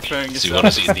are you referring to So you want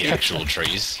to see the actual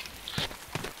trees?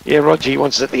 Yeah, Roger, he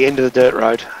wants us at the end of the dirt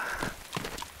road.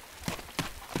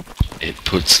 It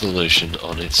puts the lotion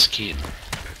on its skin.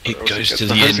 It else it goes gets to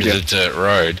the the hose end of again. the dirt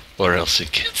road, or else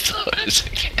it gets the hose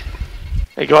again.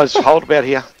 Hey guys, hold about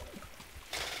here.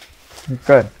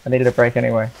 Good. I needed a break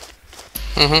anyway.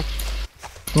 Mm-hmm.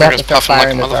 I'm gonna have to Just start puffing like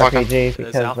firing a this motherfucker. RPG Those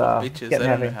because alpha bitches, it's they getting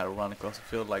don't know heavy. how to run across the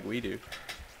field like we do.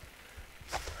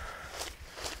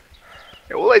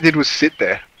 Yeah, all they did was sit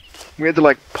there. We had to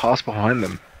like pass behind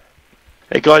them.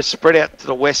 Hey guys, spread out to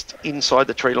the west inside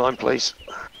the tree line, please.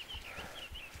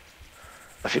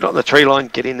 If you're not in the tree line,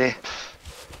 get in there.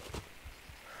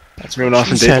 That's real nice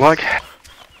and she deep said. like.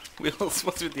 Wheels,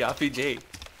 what's with the RPG?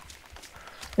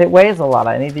 It weighs a lot.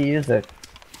 I need to use it.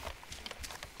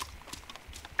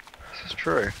 This is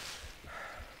true.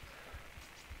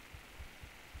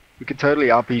 We could totally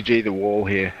RPG the wall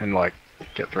here and like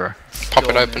get through. Pop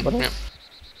it open. What? Yep.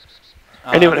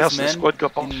 Anyone there's else in the men squad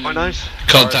got in the binos?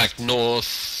 Contact north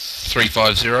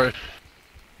 350.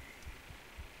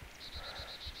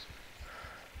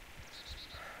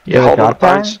 Yeah, hold on, Got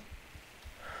that? bones.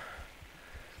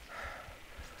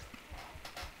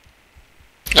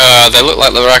 They look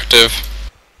like they're active.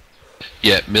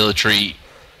 Yeah, military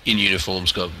in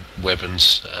uniforms got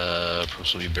weapons,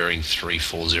 approximately bearing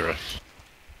 340.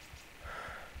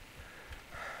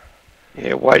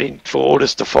 Yeah, waiting for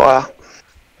orders to fire.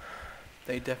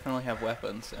 They definitely have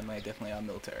weapons, and they definitely are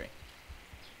military.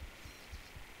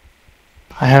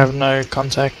 I have no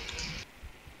contact.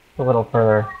 A little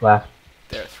further left.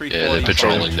 They're at 340. Yeah, they're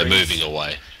patrolling, they're trees. moving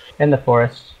away. In the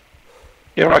forest.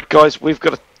 Yeah, right, guys, we've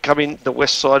got to come in the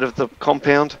west side of the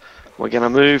compound. We're going to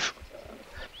move.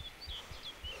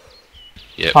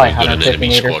 Yeah, Probably we've got an 150 enemy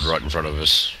meters. squad right in front of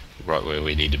us, right where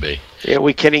we need to be. Yeah,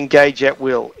 we can engage at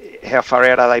will. How far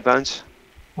out are they, Bones?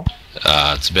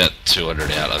 It's about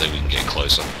 200 out, I think we can get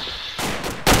closer.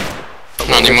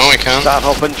 Not anymore, we can't. Start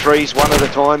hopping trees one at a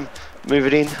time. Move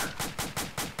it in.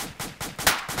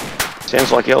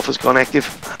 Sounds like Alpha's gone active.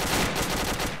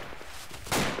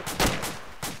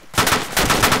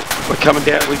 We're coming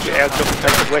down. Our job to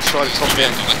take the west side of the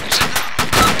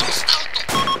compound.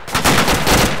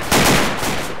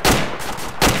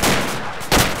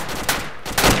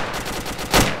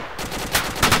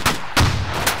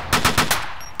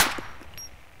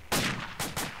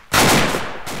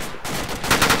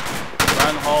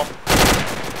 Around the hole.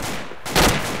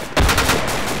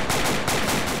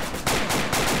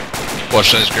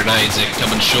 Watch those grenades, they're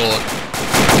coming short.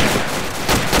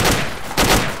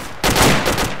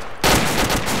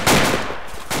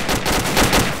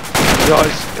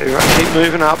 Guys, everyone keep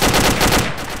moving up.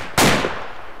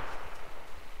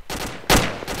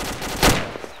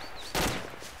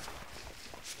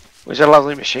 Where's that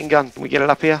lovely machine gun? Can we get it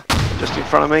up here? Just in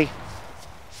front of me.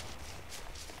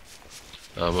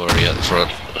 I'm already out the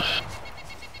front.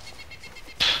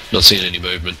 Not seeing any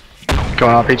movement. Go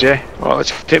on, RPG. Alright,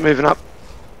 let's keep moving up.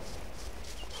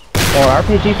 Or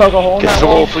RPG poke a hole in Get that to the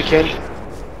wall wall. if we can.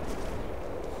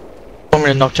 Want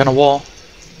me to knock down a wall?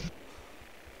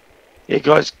 Yeah,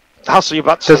 guys, hustle your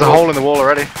butts. There's a hole in the wall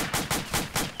already.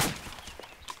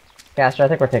 Gaster, I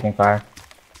think we're taking fire.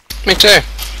 Me too.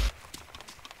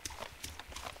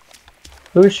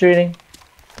 Who's shooting?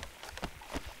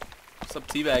 What's up,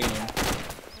 teabagging him?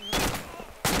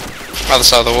 Other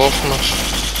side of the wall from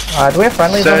us. Do we have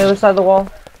friendlies on the other side of the wall?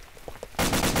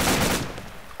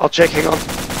 I'll check, hang on.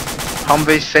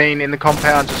 Humvee seen in the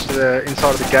compound just to the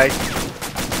inside of the gate.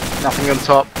 Nothing on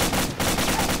top.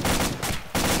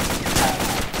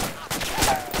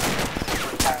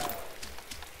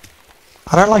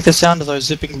 I don't like the sound of those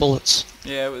zipping bullets.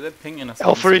 Yeah, well, they're pinging us.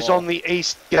 Alpha against is the wall. on the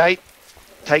east gate.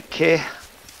 Take care.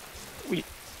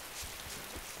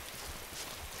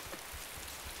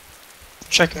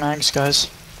 Check mags, guys.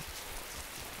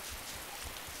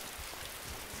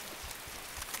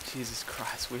 Jesus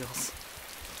Christ, wheels.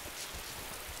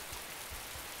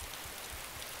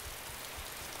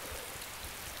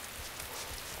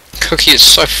 Cookie is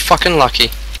so fucking lucky.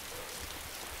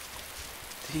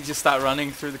 Did he just start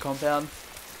running through the compound?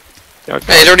 Okay,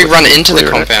 Hey, he'd already let's run into the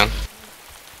clear it. compound.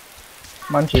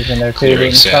 Munchies in there too. Clearing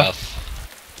doing stuff.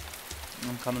 south.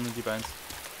 I'm coming with you, Bones.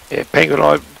 Yeah, Penguin,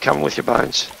 I'm coming with your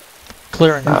bones.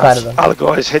 Clearing. Inside of them. Other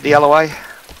guys, head the other way.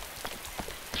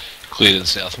 Cleared the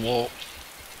south wall.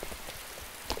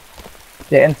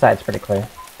 The inside's pretty clear.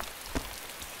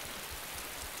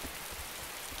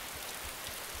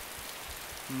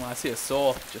 I see a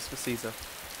saw just for Caesar.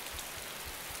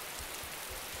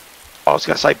 I was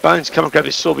going to say, Bones, come and grab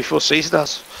his saw before Caesar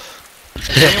does.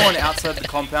 Is anyone outside the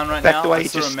compound right Back now? the way I you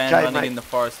saw a just man came, running mate. in the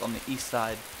forest on the east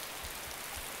side.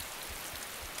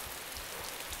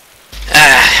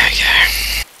 Ah, there we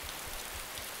go.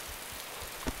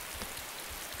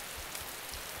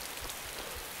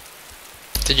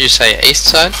 Did you say east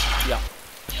side? Yeah.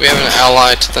 We have an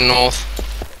ally to the north.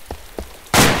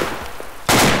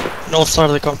 North side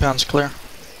of the compound's clear.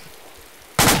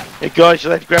 Yeah, guys,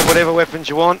 you'll have to grab whatever weapons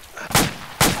you want.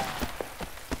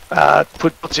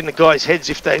 Put what's in the guys' heads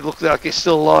if they look like they're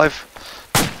still alive.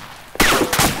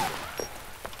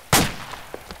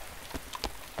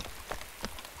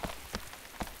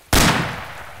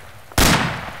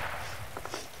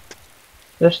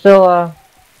 There's still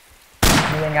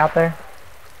anything out there?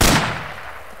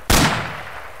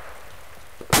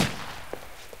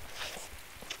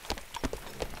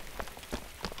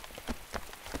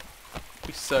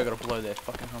 We so gotta blow their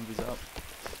fucking Humvees up.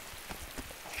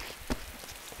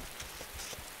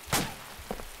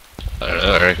 I don't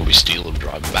know, I reckon we steal and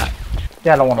drive back.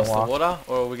 Yeah, I don't want Across to the walk. water,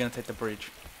 or are we gonna take the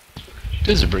bridge?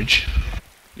 There's a bridge.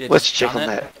 Yeah, Let's just check gun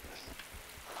on it. that.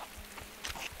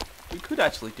 We could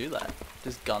actually do that.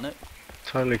 Just gun it.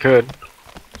 Totally could.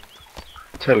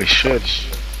 Totally should.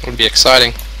 Would be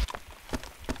exciting.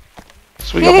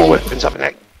 So we got more weapons up in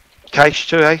that case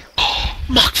too, eh?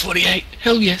 Mark 48,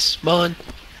 hell yes, mine.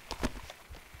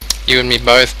 You and me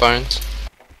both, Bones.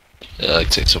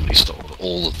 Except somebody stole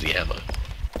all of the ammo.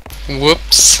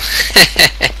 Whoops.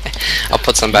 I'll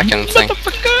put some back in the thing.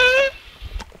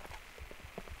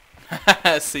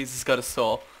 Caesar's got a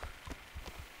saw.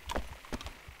 Look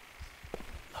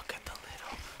at the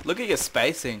little. Look at your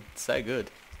spacing. It's so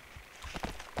good.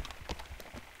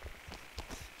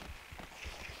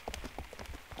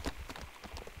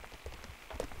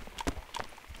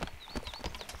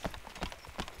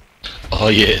 Oh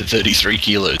yeah, 33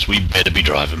 kilos, we better be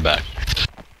driving back.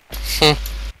 I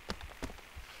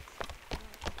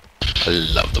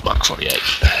love the Mark 48.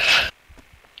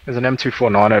 There's an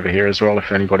M249 over here as well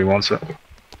if anybody wants it.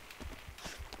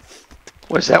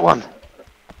 Where's that one?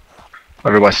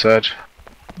 Over by Surge.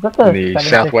 Is that the On the 762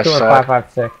 southwest or side.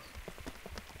 556?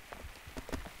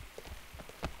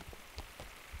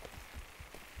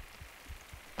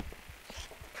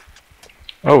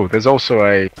 Oh, there's also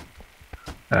a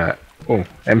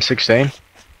M16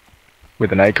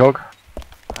 with an ACOG.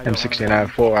 M16 A4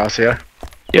 RCO.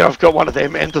 Yeah, I've got one of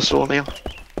them and the saw now.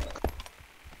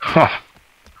 Huh.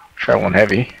 Traveling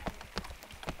heavy.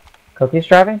 Cookie's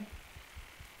driving?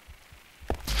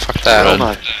 Fuck that. Hell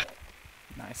no.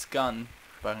 Nice gun,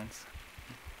 Bones.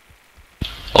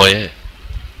 Oh yeah,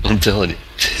 I'm telling you,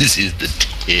 this is the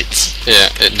tits. Yeah,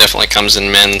 it definitely comes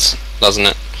in men's, doesn't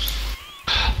it?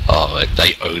 Oh,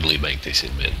 they only make this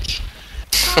in men's.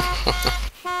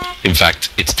 In fact,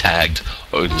 it's tagged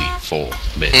only for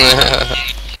men.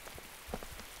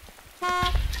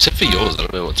 Except for yours, I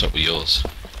don't know what's up with yours.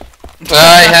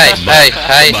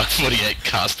 Hey. Mark 48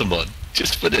 custom mod,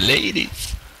 just for the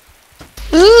ladies.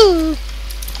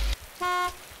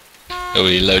 Are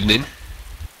we loading in?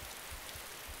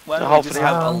 Why The don't whole we just thing.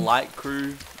 have a light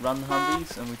crew run the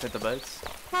Humvees and we take the boats?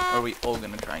 Or are we all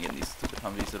gonna try and get these stupid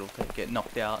Humvees that'll get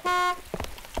knocked out?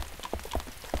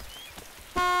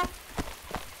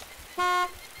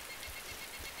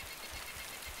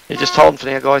 Yeah, just hold them for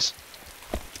now, guys.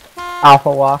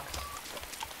 Alpha walk.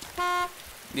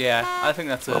 Yeah, I think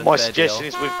that's a Well, my fair suggestion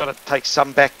deal. is we've got to take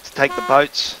some back to take the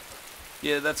boats,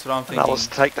 Yeah, that's what I'm and thinking. others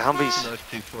to take the Humvees. Nice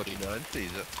 249,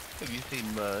 Caesar. Have you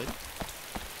seen mine?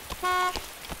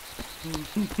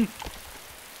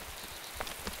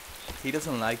 He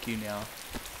doesn't like you now.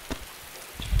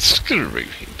 Screw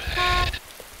him.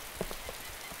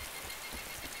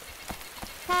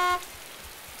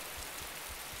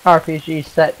 RPG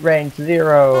set range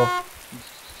 0.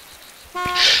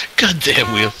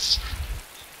 Goddamn wheels.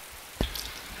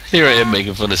 Here I am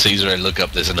making fun of Caesar, I look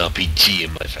up, there's an RPG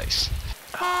in my face.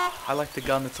 I like the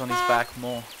gun that's on his back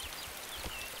more.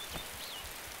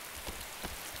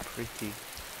 Pretty.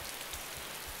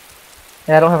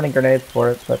 Yeah, I don't have any grenades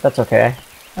for it, but that's okay.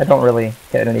 I don't really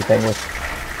get anything with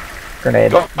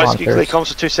grenade Guys, can you monsters. click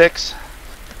comms for 2 secs?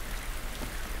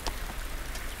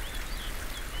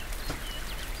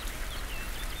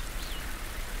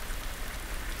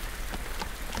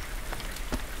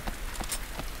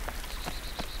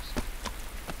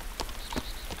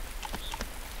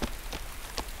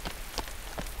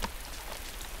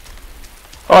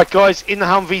 Alright guys, in the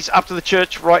Humvees up to the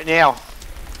church right now.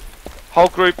 Whole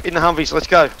group in the Humvees, let's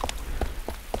go.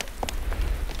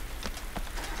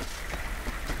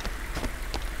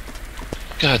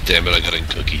 God damn it, I got in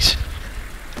cookies.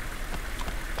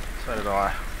 So did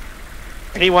I.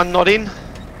 Anyone not in?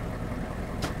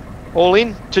 All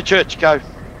in? To church, go.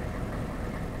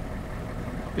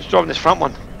 Who's driving this front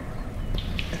one?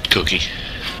 Cookie.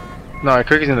 No,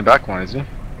 Cookie's in the back one, is he?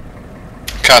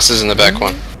 Caster's in the back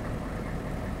one.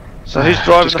 So who's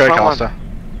driving Just the go, front Caster.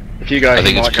 one? If you go, I think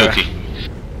he it's might go. Cookie.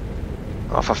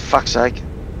 Oh, for fuck's sake.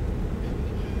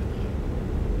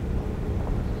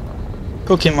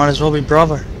 Cookie might as well be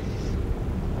Bravo.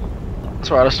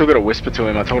 That's alright, I still gotta whisper to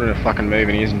him. I told him to fucking move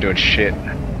and he isn't doing shit.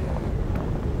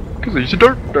 Cause he's a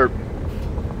derp.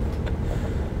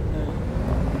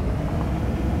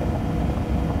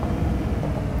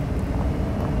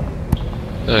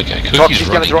 Okay, Toxi's Cookie's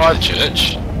gonna running drive. to the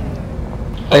church.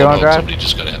 Oh, you wanna no, drive? somebody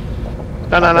just got out.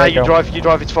 No, There you you go.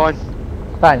 drive, it's fine.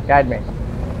 Fine, guide me.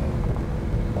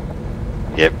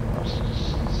 Yep.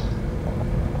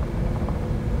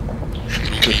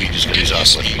 Cookie just got his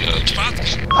ass left behind.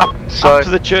 Up to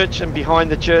the church and behind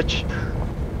the church.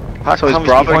 Park So the is Humvees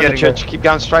Bravo behind the getting church, keep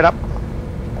going straight up.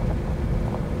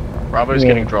 Bravo's Yeah.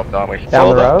 getting dropped, aren't we? Down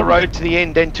Follow the the road? road to the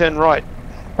end, then turn right.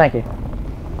 Thank you.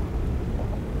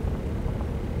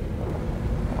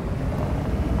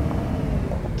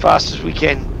 Fast as we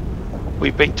can.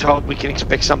 We've been told we can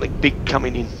expect something big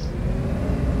coming in.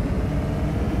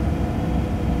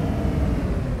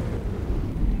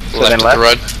 So Left then of the left?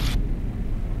 road.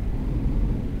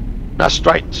 No,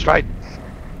 straight, straight.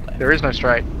 There is no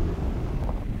straight.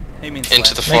 He means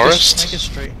Into left. the Make forest. it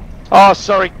straight. Oh,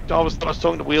 sorry. I was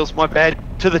talking to Wheels. My bad.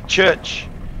 To the church.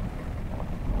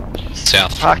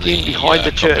 South Park from the, in behind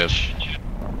the compound. church.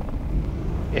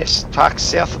 Yes, park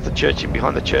south of the church and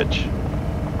behind the church.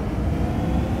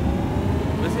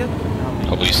 Where's the other one?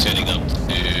 Probably setting up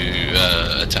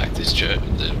to attack this church,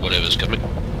 whatever's coming.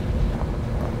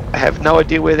 I have no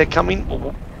idea where they're coming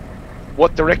or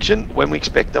what direction, when we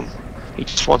expect them. He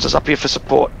just wants us up here for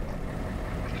support.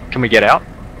 Can we get out?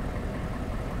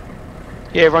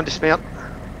 Yeah, everyone dismount.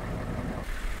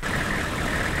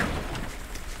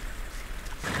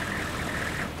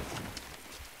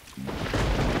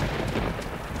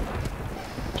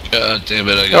 God damn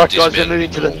it, I got Alright guys, we're dismounted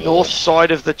moving to the in wall. north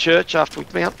side of the church after we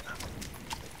mount.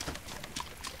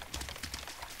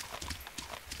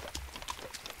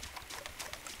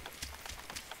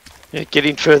 Yeah, get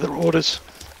in further orders.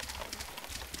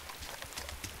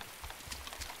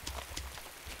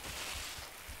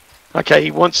 Okay,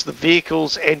 he wants the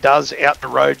vehicles and us out the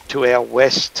road to our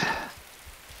west.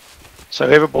 So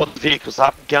whoever brought the vehicles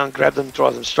up, go and grab them,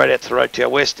 drive them straight out to the road to our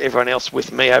west. Everyone else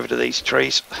with me over to these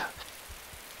trees.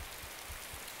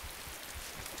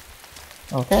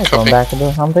 Okay, Copy. going back to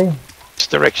the Humvee. This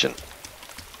direction.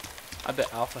 I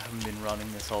bet Alpha haven't been running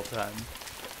this whole time.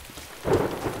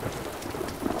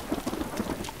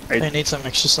 They need some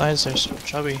exercise. They're so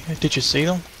chubby. Did you see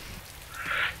them?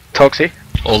 Toxie?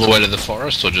 All the way to the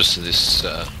forest, or just to this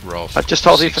row of Just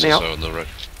hold here for 6 or now. so on the road?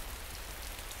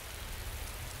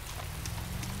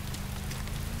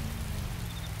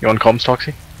 You on comms,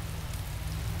 Toxie?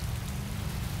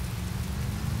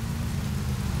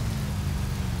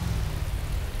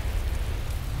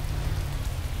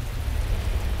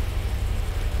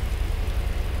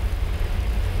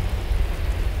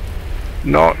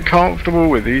 Not comfortable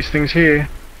with these things here.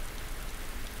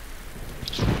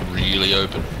 It's really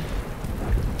open.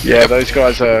 Yeah, those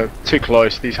guys are too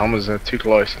close. These Hummers are too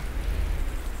close.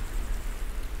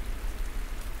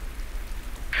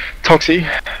 Toxie,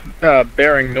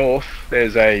 bearing north,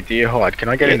 there's a deer hide. Can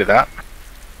I get Yeah. into that?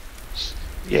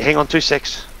 Yeah, hang on 2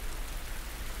 secs.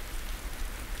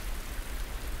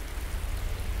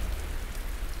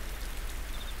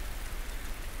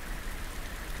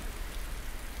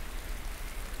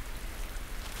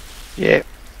 Yeah.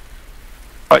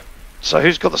 Right, so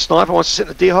who's got the sniper, wants to sit in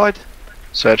the deer hide?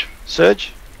 Surge.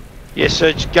 Surge? Yeah,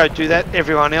 Surge, go do that.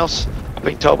 Everyone else, I've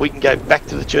been told we can go back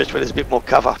to the church where there's a bit more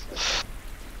cover.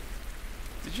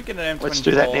 Did you get an M24? Let's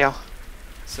do that now.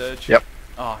 Surge? Yep.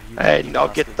 Oh, you And I'll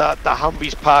get bastard. the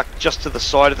Humvees parked just to the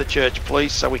side of the church,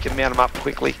 please, so we can mount them up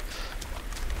quickly.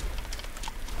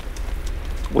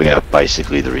 We are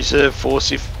basically the reserve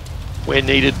force. If we're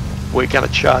needed, we're going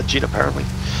to charge in, apparently.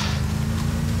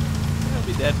 We'll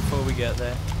be dead before we get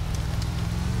there.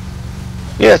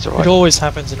 Yeah, that's It alright. always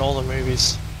happens in all the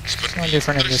movies. It's no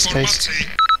different in this case.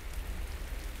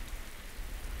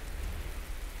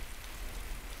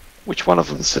 Which one of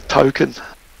them is a token?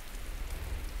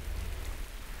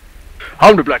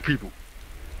 Harm the black people.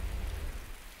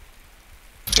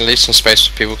 Leave some space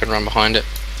so people can run behind it.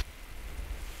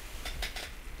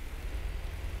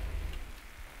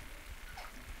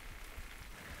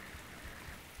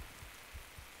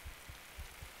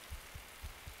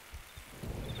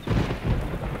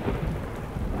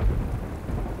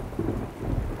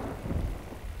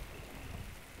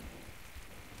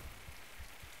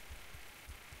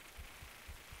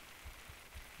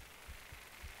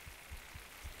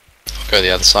 Go the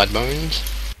other side, Bones.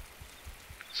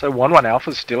 So 1-1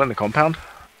 Alpha's still in the compound?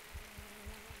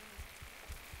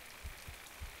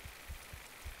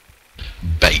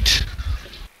 Bait.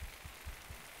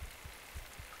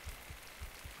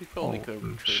 We probably could have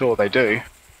retreated. Sure they do.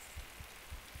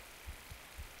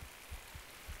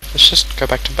 Let's just go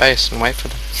back to base and wait for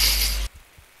them.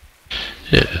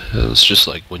 Yeah, it's just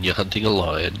like when you're hunting a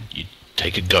lion, you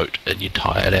take a goat and you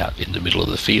tie it out in the middle of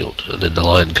the field, and then the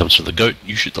lion comes for the goat,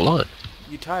 you shoot the lion.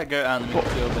 You tie a goat out in the middle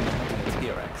of the field when you're hunting a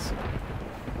T-Rex.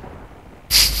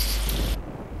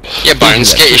 Yeah,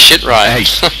 Bones, get your shit right.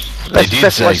 They did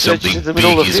That's why say Surge is something in the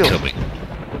middle big of the is field. coming.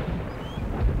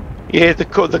 Yeah, the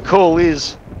call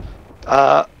is,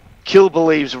 Kill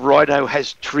believes Rhino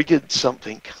has triggered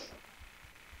something.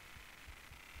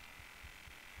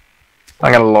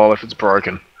 I'm gonna lol if it's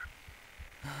broken.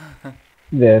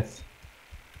 This.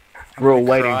 I'm We're all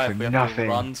gonna waiting cry for if we have nothing. to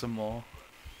run some more.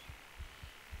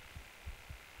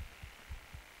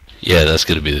 Yeah, that's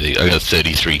going to be the thing. I got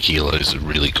 33 kilos of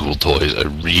really cool toys. I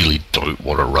really don't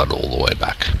want to run all the way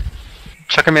back.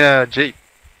 Chuck him in a Jeep.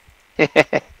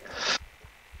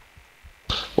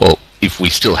 Well, if we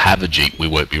still have a Jeep, we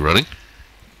won't be running.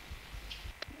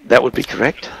 That would be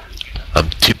correct. I'm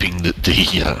tipping that the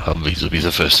Humvees will be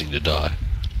the first thing to die.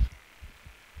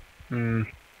 Hmm.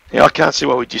 Yeah, I can't see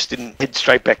why we just didn't head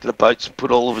straight back to the boats and put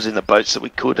all of us in the boats that we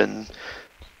could, and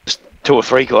just 2 or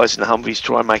 3 guys in the Humvees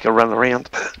try and make a run around.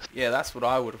 Yeah, that's what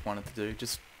I would have wanted to do.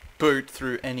 Just boot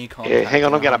through any contact. Yeah, hang on,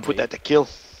 in I'm a going to put Humvee. that to kill.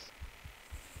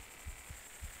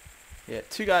 Yeah,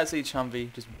 2 guys each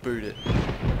Humvee, just boot it.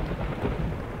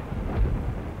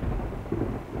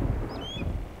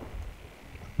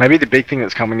 Maybe the big thing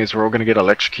that's coming is we're all going to get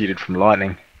electrocuted from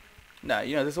lightning. No,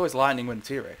 you know, there's always lightning when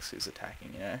T-Rex is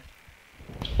attacking, you know?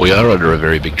 We are under a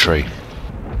very big tree.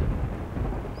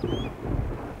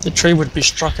 The tree would be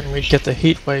struck and we'd get the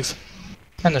heat wave.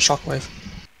 And the shock wave.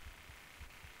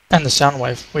 And the sound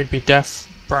wave. We'd be deaf,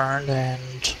 burned,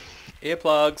 and...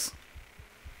 Earplugs.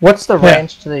 What's the Yeah.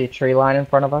 range to the tree line in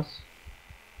front of us?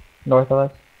 North of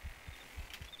us?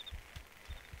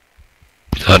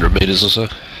 100 meters or so.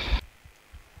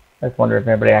 I just wonder if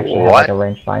anybody actually has like a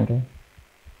rangefinder.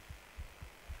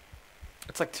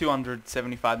 It's like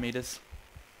 275 meters.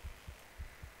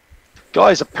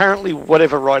 Guys, apparently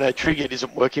whatever Rhino triggered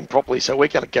isn't working properly, so we're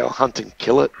going to go hunt and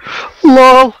kill it.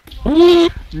 LOL!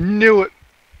 Knew it!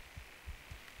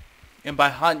 And by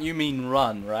hunt, you mean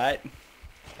run, right?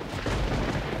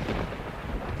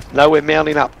 No, we're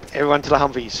mounting up. Everyone to the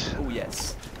Humvees. Oh,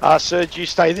 yes. Serge, you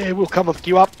stay there. We'll come and pick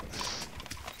you up.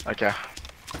 Okay.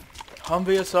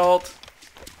 Humvee assault.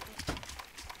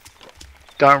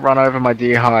 Don't run over my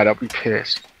deer hide, I'll be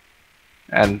pissed.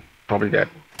 And probably dead.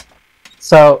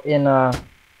 So in the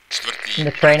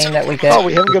training that we get Oh,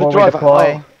 we haven't got a before we driver.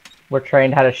 deploy, Oh. we're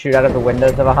trained how to shoot out of the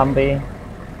windows of a Humvee.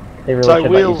 They really So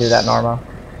should let you Wheels- do that, Norma.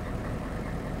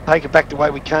 Take it back the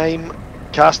way we came.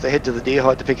 Cast ahead to the deer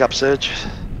hide to pick up Serge.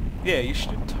 Yeah, you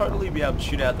should totally be able to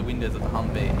shoot out the windows of the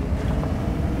Humvee.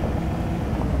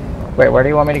 Wait, where do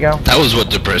you want me to go? That was what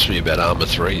depressed me about Armour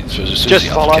 3. So as soon Just as the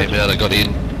follow. Alpha came out, I got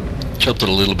in, chopped it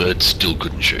a little bit, still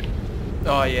couldn't shoot.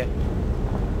 Oh, yeah.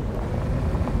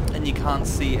 And you can't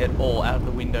see at all out of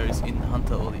the windows in the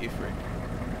Hunter or the Ifrit.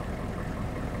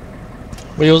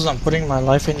 Wheels, I'm putting my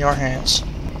life in your hands.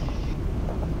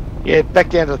 Yeah, back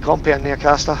down to the compound now,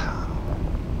 Caster.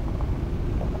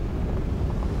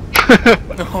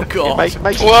 Oh, Yeah, God.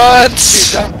 make What?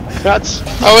 Nuts.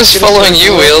 I was Get us following through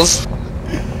you, the- Wheels.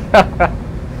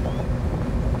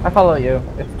 I follow you.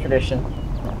 It's tradition.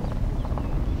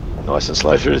 Nice and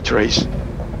slow through the trees.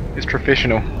 It's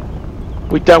professional.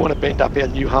 We don't want to bend up our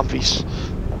new Humvees.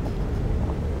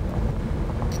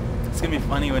 It's gonna be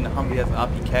funny when the Humvee has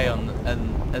RPK on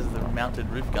and as the mounted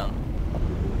roof gun.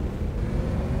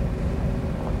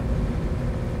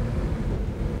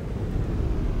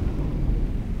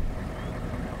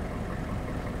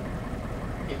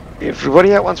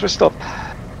 Everybody out once we stop.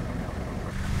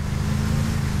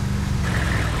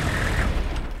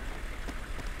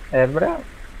 Everybody out.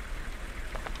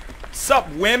 Sup,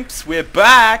 wimps? We're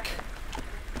back!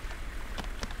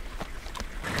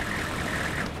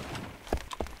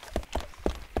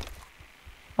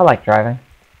 I like driving.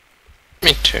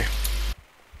 Me too.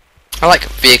 I like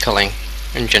vehicling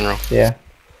in general. Yeah.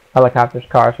 Helicopters,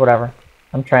 cars, whatever.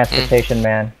 I'm transportation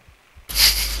man.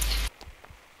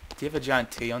 Do you have a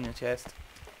giant T on your chest?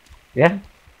 Yeah.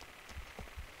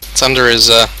 It's under his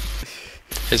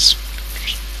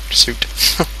suit.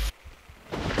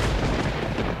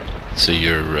 So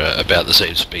you're about the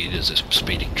same speed as a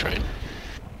speeding train.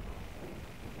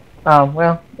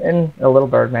 Well, in a little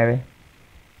bird maybe.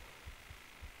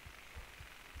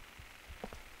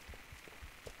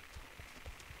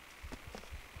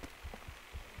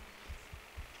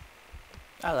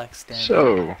 I like standing.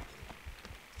 So,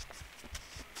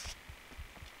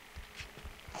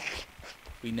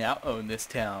 We now own this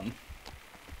town.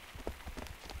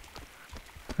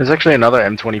 there's actually another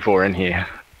M24 in here.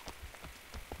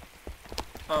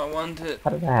 I wonder... How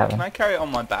did that happen? Can I carry it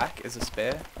on my back as a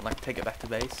spare? And like take it back to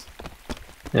base?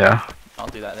 Yeah. I'll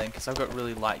do that then, because I've got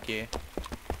really light gear.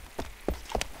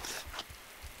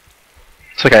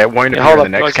 It's okay, it won't Yeah, appear hold in up, the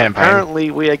next guys. campaign. Apparently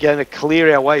we are going to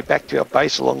clear our way back to our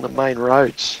base along the main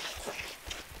roads.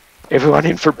 Everyone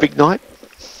in for a big night?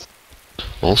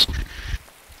 Awesome.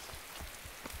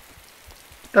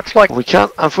 That's like, We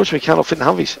can't, unfortunately we can't all fit in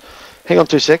the Humvees. Hang on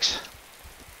 2 secs.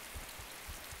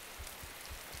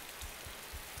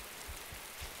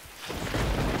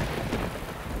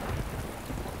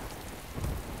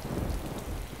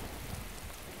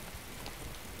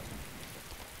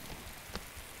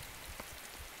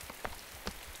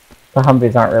 The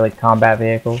Humvees aren't really combat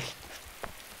vehicles.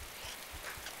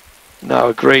 No,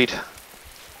 agreed.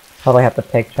 Probably have to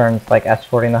take turns like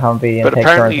escorting the Humvee and But take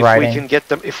apparently, turns riding.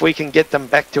 if we can get them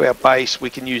back to our base, we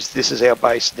can use this as our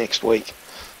base next week.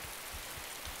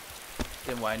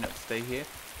 Then why not stay here?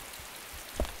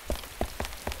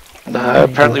 No,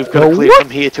 apparently we've got to clear from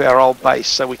here to our old base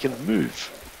so we can move.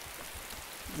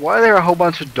 Why are there a whole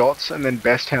bunch of dots and then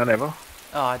best town ever?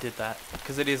 Oh, I did that.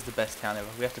 Because it is the best town ever.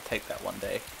 We have to take that one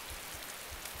day.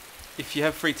 If you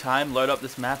have free time, load up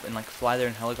this map and like fly there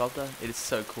in helicopter. It is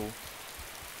so cool.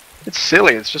 It's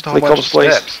silly, it's just a whole bunch of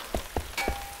Please. steps.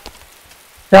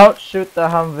 Don't shoot the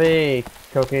Humvee,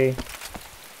 Cookie.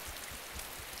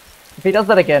 If he does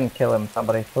that again, kill him,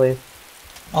 somebody, please.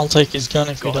 I'll take his gun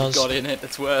if he does. Got in it,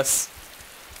 it's worse.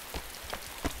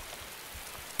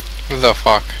 What the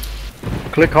fuck?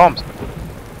 Click comms.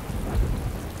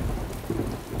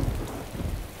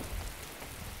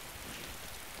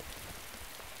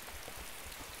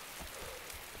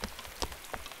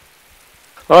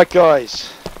 Alright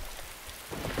guys,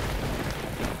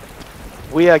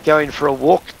 we are going for a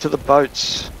walk to the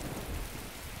boats.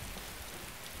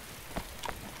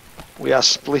 We are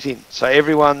splitting, so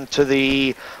everyone to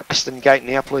the western gate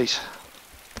now please.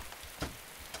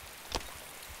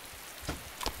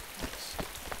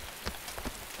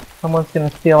 Someone's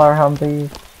gonna steal our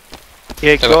Humvees.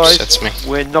 Yeah That guys, upsets me.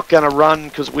 we're not going to run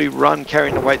because we run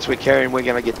carrying the weights we're carrying, we're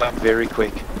going to get done very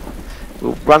quick.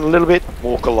 We'll run a little bit,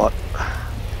 walk a lot.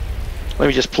 Let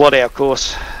me just plot our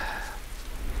course.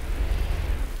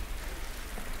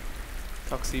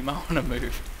 Toxie, you might want to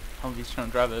move. Humvee's trying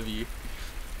to drive over you.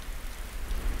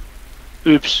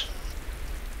 Oops.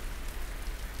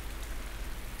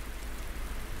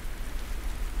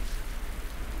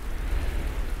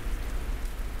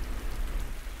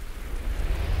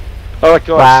 Alright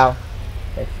guys. Wow.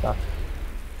 They suck.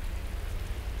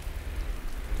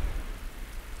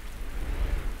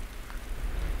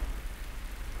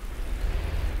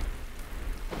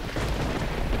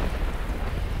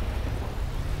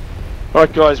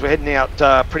 Alright guys, we're heading out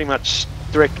pretty much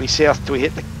directly south till we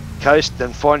hit the coast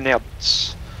and finding out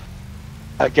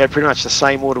go pretty much the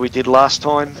same order we did last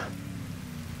time.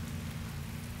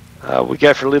 We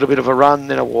go for a little bit of a run,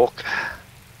 then a walk.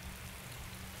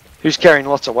 Who's carrying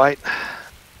lots of weight?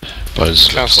 Buzz,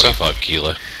 Caster. 25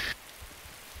 kilo.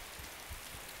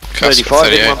 35,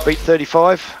 38. everyone beat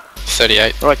 35.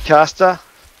 38. Alright Caster,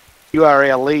 you are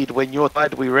our lead. When you're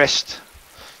tired we rest.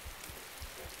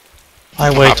 I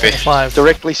weigh Copy. 25.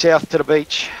 Directly south to the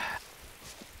beach.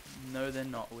 No, they're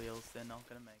not wheels. They're not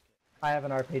going to make it. I have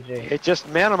an RPG. Yeah, just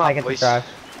mount them I up get to please. drive.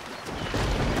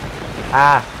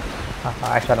 Ah!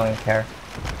 Actually, I don't even care.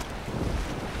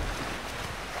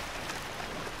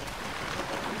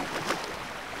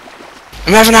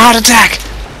 I'm having a heart attack!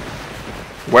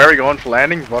 Where are we going for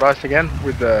landing? Vodice again?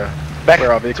 With the... Back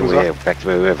where our to vehicles where, are? back to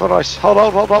where we're ice. Hold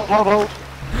on, hold on, hold on.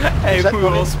 Hey, Is that we were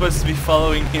not all it? supposed to be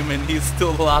following him and he's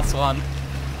still the last one.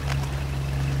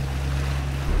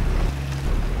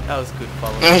 That was good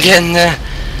following. I'm getting there.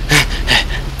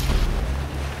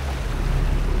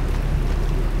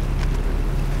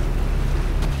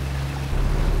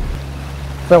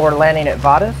 So we're landing at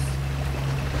Vadis?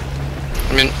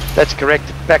 I mean, That's correct.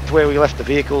 Back to where we left the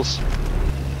vehicles.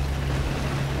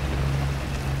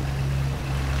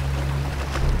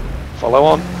 Follow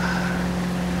on.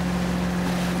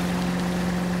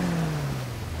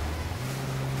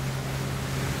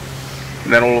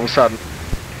 And then all of a sudden,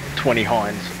 20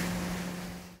 Hinds.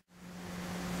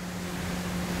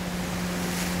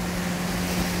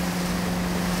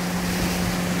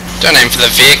 don't aim for the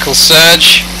vehicle,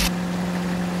 Surge.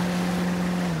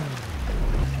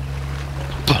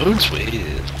 Bones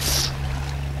wheels.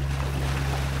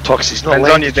 Toxie's not Depends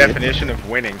on your landed yet. definition of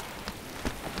winning.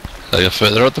 They are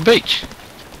further up the beach.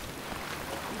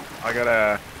 I got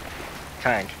a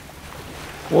tank.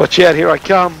 Watch out, here I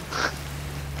come.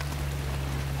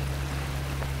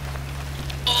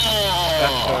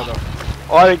 That's further.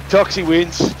 I think Toxie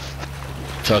wins.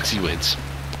 Toxie wins.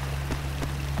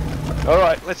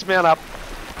 Alright, let's mount up.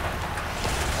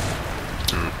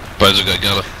 Bones have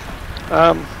got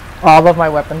gunner. All of my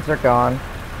weapons are gone.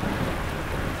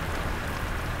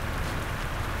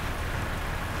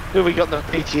 Who have we got in the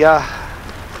PTR?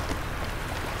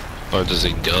 Bones is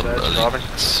in gun. Surge I driving.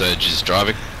 think Surge is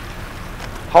driving.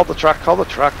 Hold the truck, hold the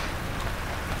truck.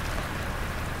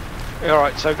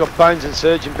 Alright, so we've got Bones and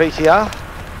Surge in PTR.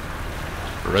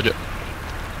 Roger.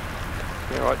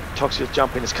 Alright, Toxie will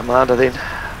jump in as commander then.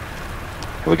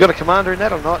 Have we got a commander in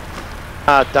that or not?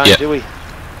 Don't, Yeah. do we?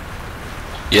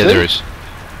 Yeah, there is.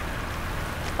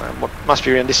 Must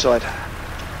be around this side.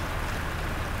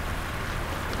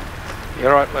 Yeah,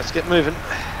 alright, let's get moving.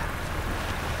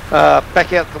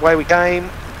 Back out the way we came.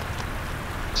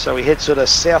 So we head sort of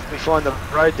south, we find the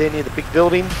road there near the big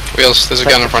building. Wheels, there's a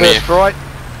Take gun in the front of you. first right.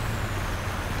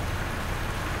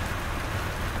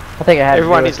 I think I had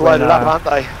Everyone to do is it when, loaded up, aren't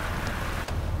they?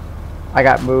 I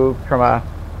got moved from a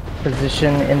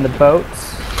position in the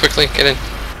boats. Quickly, get in.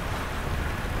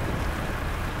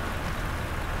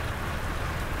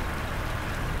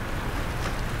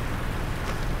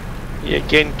 Yeah,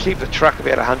 again, keep the truck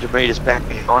about 100 metres back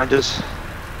behind us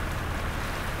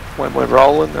when we're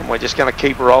rolling, and we're just going to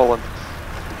keep rolling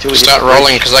until we Start hit the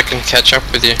rolling bridge. because I can catch up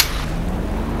with you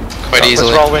quite Right,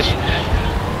 easily. let's roll in.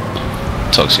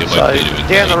 Toxic So, won't be to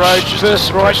down the road, engage, just a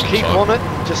first right, suppression keep fire. on it,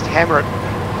 just hammer it.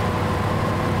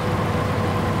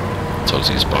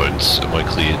 Toxic's bones, am I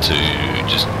clear to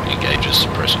just engage a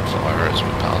suppressant fire as we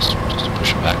pass, just to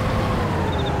push it back?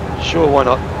 Sure, why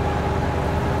not?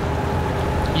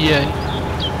 Yeah.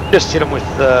 Just hit them with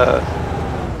the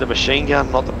machine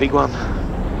gun, not the big one.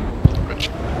 Rich.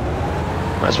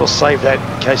 Might as well save that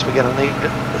in case we're going to need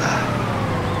it.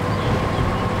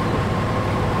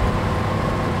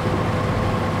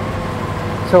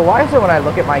 So why is it when I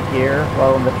look at my gear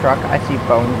while in the truck, I see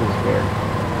Bones' gear?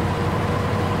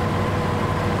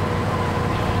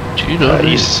 Do you know?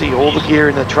 You see all the gear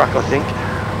in the truck, I think.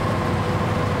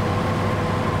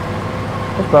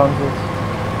 Just Bones'.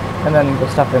 And then the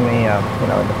stuff in the, you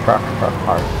know, in the truck part.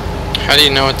 How do you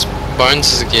know it's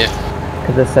Bones' gear?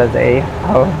 Because it says A.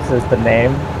 Oh, it says the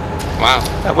name. Wow.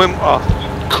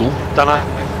 Cool. Don't know.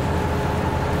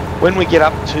 When we get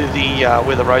up to the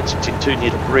where the road sits into near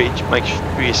the bridge, make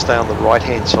sure you stay on the right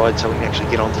hand side so we can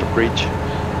actually get onto the bridge.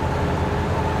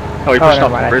 Oh, we pushed never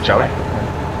up mind, the bridge, I- are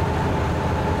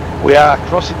we? We are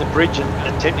crossing the bridge and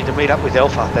attempting to meet up with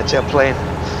Alpha. That's our plan.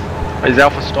 Is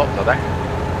Alpha stopped, are they?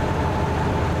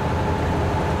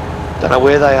 Don't know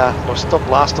where they are. I stopped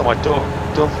last time I talked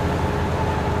to them.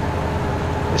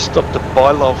 They stopped at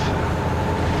Bylov.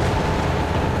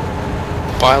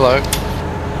 Bilo.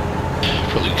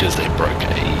 Probably because they broke a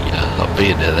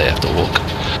beer, now they have to walk.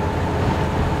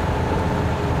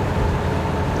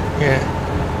 Yeah.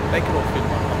 They could all fit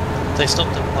one. They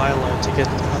stopped at Milo to get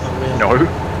on the wheel. No.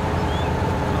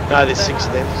 No, there's 6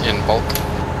 of them. In bulk.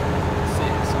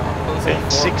 Yeah,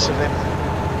 6 of them.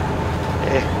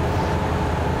 Yeah.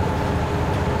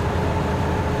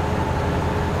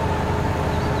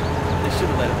 They should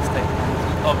have let us stay.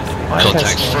 Obviously.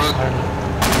 Contacts front.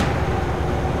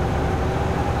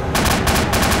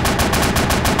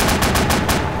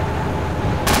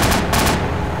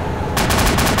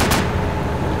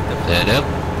 There now.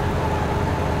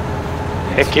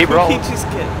 Yeah, keep Could rolling. he just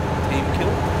get team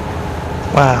killed?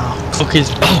 Wow. Cookie's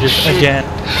wounded shit. again.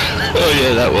 Oh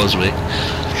yeah, that was me.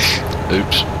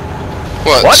 Oops.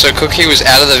 What? So Cookie was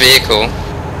out of the vehicle.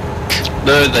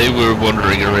 No, they were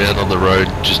wandering around on the road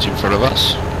just in front of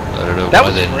us. I don't know That why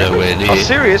was they're friendly. nowhere near. Oh,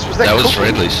 serious? Was that That was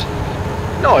Cookie? friendlies.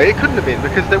 No, it couldn't have been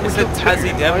because there was It's a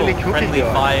Tassie Devil friendly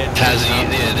fire.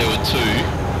 Yeah, there were two.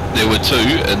 There were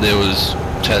two, and there was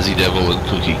Tassie Devil and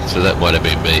Cookie, so that might have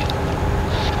been me.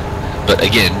 But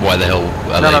again, why the hell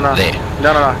are they there?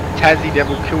 No. Tassie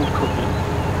Devil killed Cookie,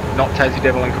 not Tassie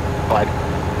Devil and Cookie died.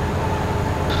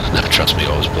 No, trust me,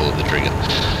 I was pulling the trigger.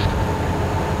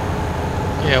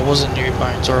 Yeah, it wasn't New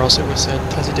Bones, or else it would have said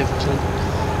Tassie Devil killed.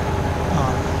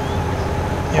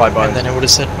 By Bones. And then it would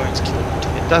have said Bones killed.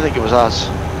 I don't think it was us.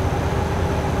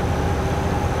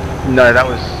 No, that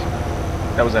was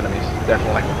enemies,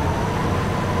 definitely.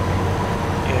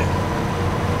 Yeah.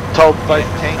 Told both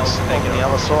tanks on the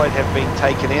other side have been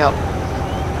taken out.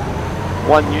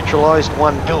 One neutralised,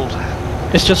 one killed.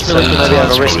 It's just So really good maybe to have a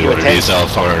That's rescue probably what it is.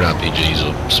 attempt. They'll fire RPGs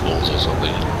or smalls or something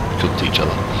and cooked each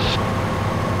other.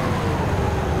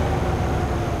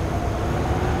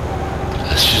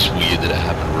 That's just weird that it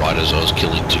happened right as I was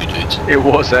killing 2 dudes. It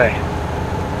was, eh?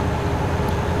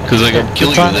 Because like, I'm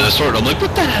killing fun. them and then I saw it, I'm like,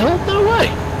 what the hell? No way.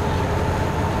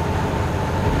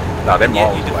 No, they're Yeah,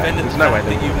 miles you away. defended There's the no way fact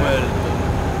that they you did that. murdered them.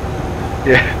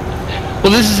 Yeah.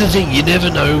 Well, this is the thing, you never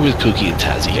know with Cookie and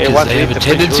Tassie, Yeah, because once they we have hit a the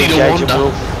bridge, tendency we'll to engage wander. and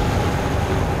we'll-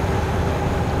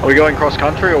 Are we going cross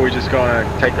country or are we just going to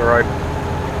take the road?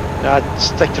 No,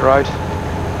 stick to road.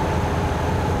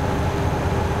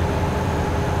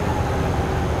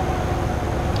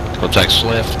 Contacts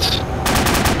left.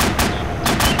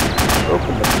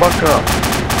 Open the fuck up.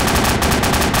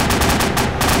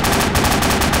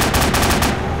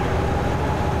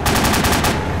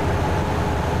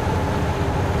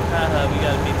 We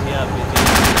got a BT up,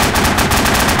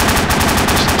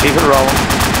 Just keep it rolling.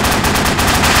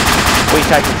 We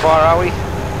taking fire, are we?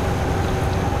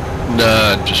 No,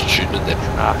 I'm just shooting at them.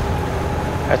 Ah,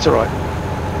 that's alright.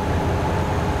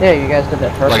 Yeah, you guys did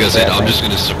that perfectly. Like I said, I'm think. just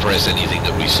going to suppress anything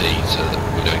that we see so that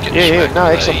we don't get Yeah, smacked no,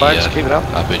 with excellent a, bones, keep it up.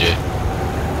 RPG.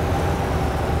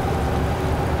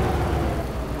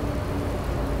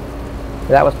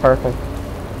 That was perfect.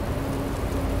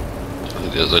 I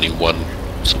think there's only one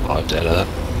survived out of that.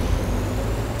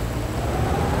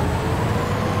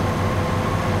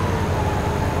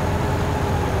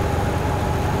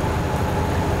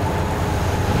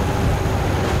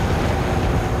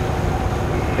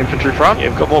 Infantry front? Yeah,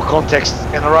 we've got more context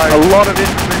in the road. A lot of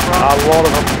infantry front. A lot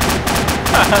of them.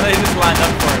 They just lined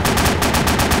up for it.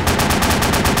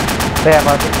 They have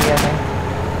RPG, I think.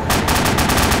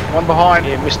 One behind.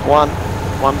 Yeah, missed one.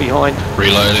 One behind.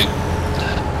 Reloading.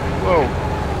 Whoa.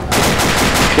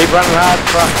 Keep running hard,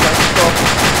 truck, don't stop.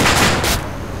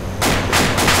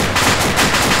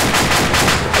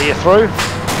 Are you through?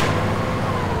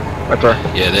 Right there.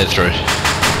 Yeah, they're through.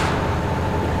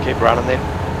 Keep running then.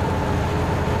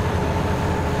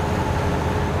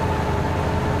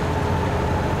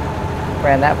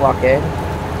 Ran that blockade.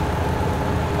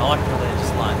 I like how they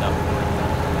just lined up for it.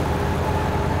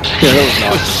 Yeah, that was It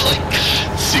nice. was like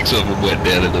 6 of them went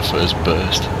down in the first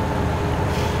burst.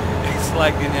 It's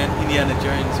like in Indiana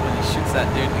Jones when he shoots that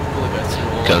dude, the bullet goes through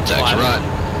all the Contact fire. right.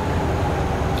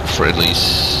 Friendly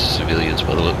civilians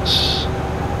by the looks.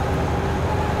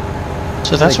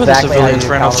 So that's where the exactly how you civilians do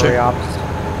ran off cavalry to. ops.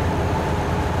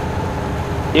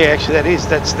 Yeah, actually that is.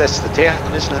 That's the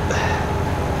town, isn't it?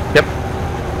 Yep.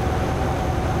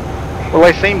 Well,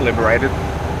 they seem liberated.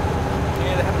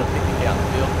 Yeah, they're having a picnic out in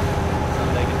the field.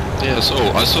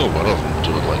 Yeah, I saw one of them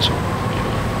doing like some,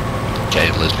 gay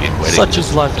and lesbian wedding. Such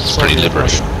is life in It's pretty Soviet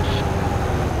liberating.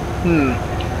 Russia.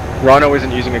 Rhino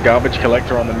isn't using a garbage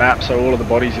collector on the map, so all of the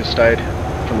bodies have stayed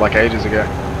from like ages ago.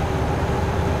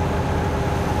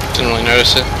 Didn't really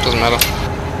notice it. Doesn't matter.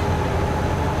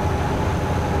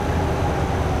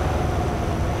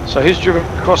 So who's driven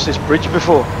across this bridge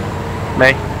before?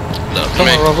 Me. No, Come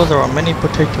me. on, Robert, there are many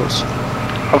potatoes.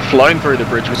 I've flown through the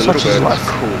bridge with a Such little is bird. life.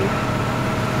 It's cool.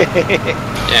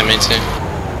 Yeah, me too.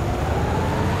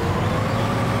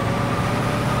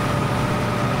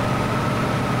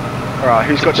 Alright,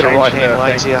 who's got To the change right in hand the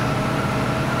lanes thing? here.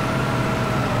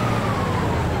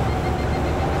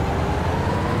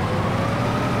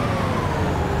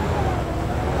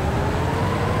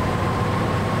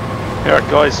 Alright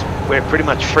guys, we're pretty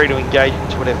much free to engage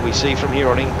whatever we see from here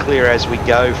on in, clear as we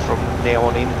go from now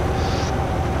on in.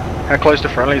 How close to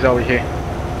friendlies are we here?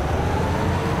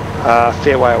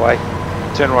 Fair way away.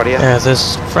 Turn right here. Yeah,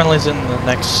 there's friendlies in the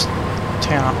next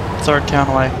town, third town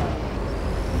away.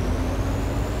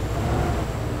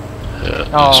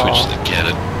 I'll switch to the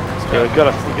cannon. Yeah, we've got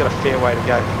a fair way to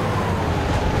go.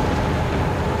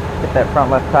 Get that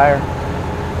front left tire.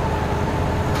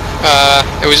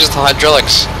 It was just the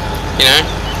hydraulics, you know?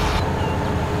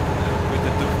 With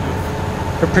the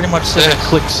doof. We're pretty much 7 Yeah.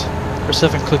 clicks. We're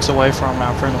 7 clicks away from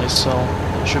our friendlies, so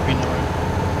there should be no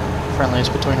friendlies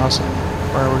between us and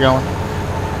where we're going.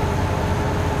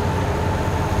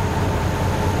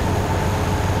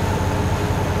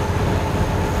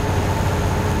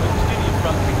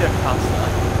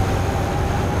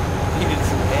 Needed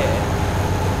some air.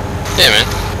 Yeah, man.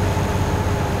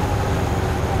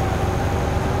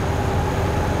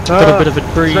 Got a bit of a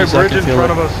breeze, There's no I bridge can in feel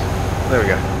front it. of us. There we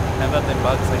go. How about them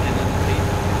bugs like in the feet?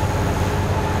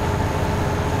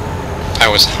 I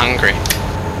was hungry.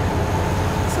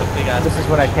 It's a big ass. This is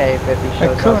when a K-50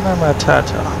 shows up. Hakuna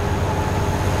Matata.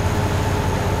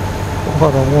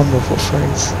 What a wonderful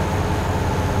phrase.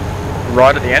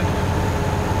 Right at the end.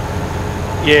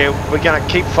 Yeah, we're going to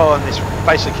keep following this,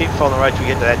 basically keep following the road till we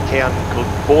get to that town called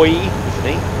Boy, with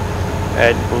an E,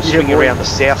 and we'll swing Boy. around the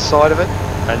south side of it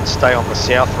and stay on the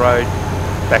south road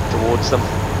back towards them.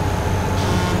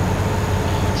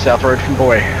 South Road from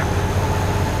Boy.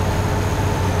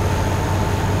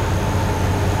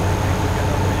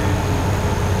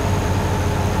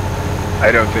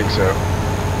 I don't think so.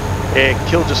 Yeah,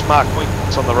 Kill just marked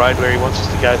points on the road where he wants us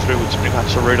to go through, which is pretty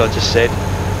much the route I just said.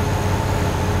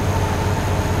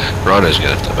 Rhino's going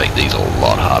to have to make these a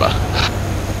lot harder.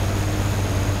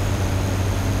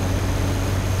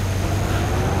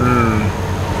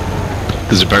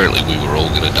 Because apparently we were all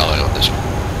going to die on this one.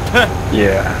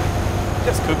 Yeah.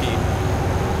 Just cookie.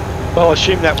 Well, I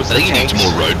assume that was I the think it needs tanks.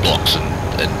 more roadblocks and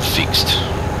fixed.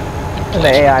 And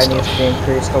the AI stuff. needs to be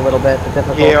increased a little bit, the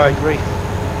difficulty. Yeah, I agree.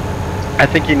 I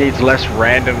think he needs less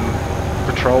random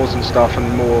patrols and stuff and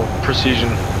more precision.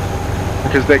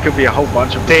 Because there could be a whole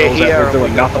bunch of They're patrols here out and there we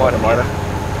doing can nothing fight at the them moment.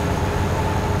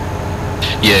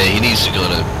 Yeah, he needs to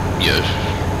kind of, you know,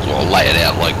 well, lay it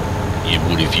out like you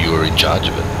would if you were in charge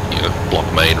of it. you know,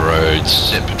 block main roads,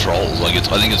 set patrols. Like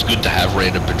I think it's good to have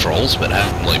random patrols, but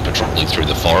have them like patrolling through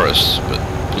the forests, but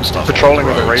put stuff Patrolling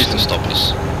on the with a roads reason. to stop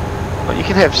us. Well, you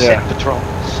can have set patrols.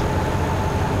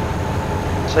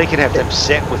 So you can have them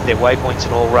set with their waypoints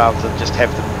and all, rather than just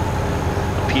have them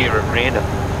appear at random.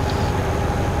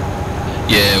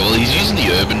 Yeah, well, he's using the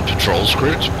urban patrol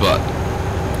script,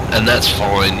 and that's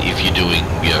fine if you're doing,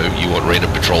 you know, you want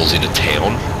random patrols in a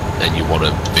town and you want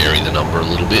to vary the number a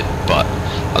little bit, but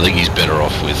I think he's better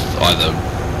off with either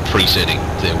presetting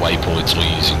their waypoints or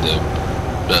using the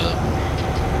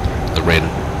random.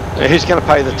 Who's going to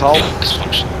pay the toll? This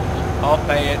function. I'll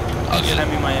pay it. Okay. You hand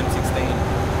me my M16.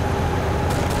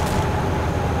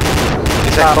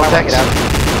 Is that contact?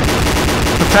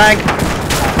 The tank!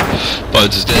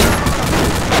 Bones is dead.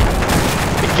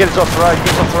 Get us off the road,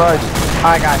 get us off the road.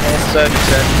 I got hit. 30%.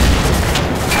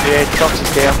 Yeah,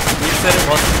 Toxie's down. You said it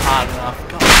wasn't hard enough.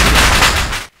 God.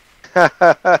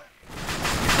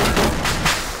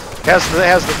 How's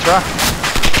the truck?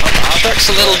 Truck's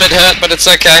a little bit hurt, but it's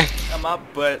okay. I'm up,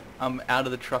 but I'm out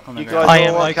of the truck on the You ground. guys I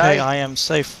am all okay, okay? I am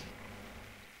safe.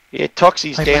 Yeah,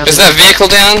 Toxie's Hey, down. Is that vehicle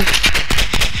down?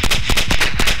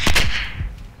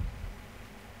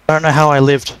 I don't know how I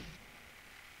lived.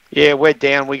 Yeah, we're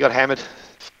down, we got hammered.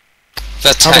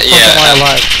 That's How the fuck am I yeah.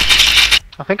 alive?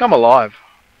 I think I'm alive.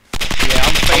 Yeah,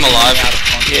 I'm fading alive. out of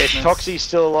Yeah, consciousness. Toxie's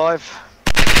still alive.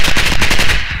 Do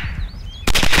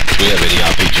we have any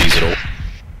RPGs at all?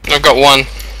 I've got one.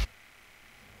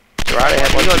 Right,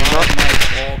 have we got My one?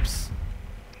 corpse.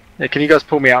 Yeah, can you guys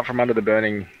pull me out from under the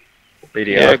burning BDR?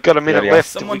 Yeah, got a minute BDR? left.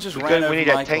 Someone just we, ran we over need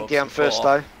my that tank corpse down first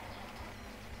before. though.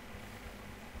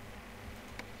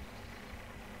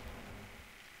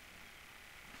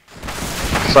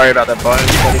 Sorry about that, Bones.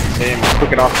 I didn't see him. He's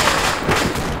quick enough.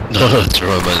 No, that's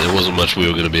alright, mate. There wasn't much we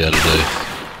were going to be able to do.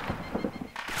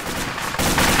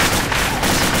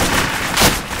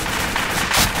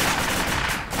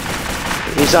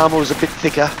 His armour was a bit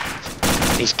thicker.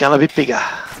 He's gonna be bigger.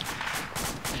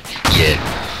 Yeah.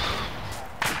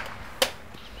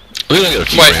 We only got a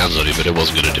few Wait. rounds on him, but it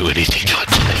wasn't going to do anything, I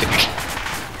think.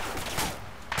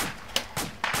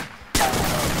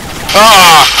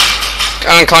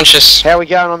 Ah! Unconscious. How are we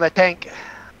going on that tank?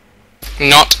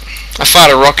 Not. I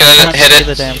fired a rocket at Can't it, hit see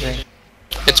the it. damn thing.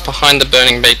 It's behind the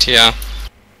burning BTR.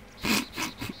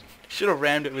 Should have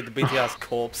rammed it with the BTR's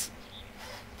corpse.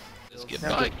 Let's get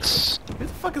bikes. Who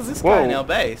the fuck is this Whoa. guy in our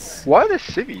base? Why are there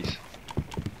civvies?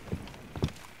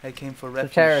 They came for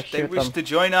terrorists, refuge. They shoot wish them. to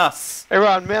join us.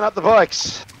 Everyone, mount up the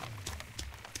bikes.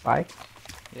 Bike?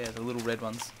 Yeah, the little red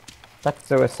ones. That's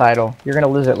suicidal. You're gonna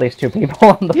lose at least 2 people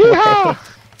on the Yeehaw! way.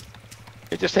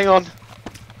 Yeah, just hang on.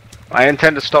 I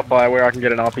intend to stop by where I can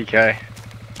get an RPK.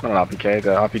 Not an RPK,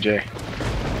 the RPG.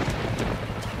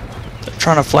 They're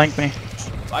trying to flank me.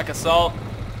 Like assault.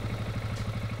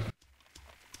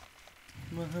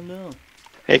 Well, hello.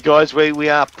 Hey guys, we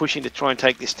are pushing to try and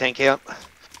take this tank out.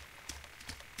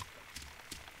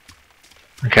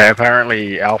 Okay,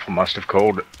 apparently Alpha must have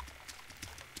called it.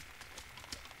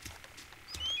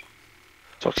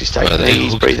 Toxie's taking They it,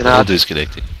 he's all- breathing all hard.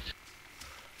 disconnecting.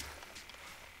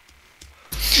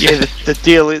 Yeah,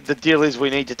 the deal is we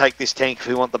need to take this tank if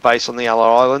we want the base on the other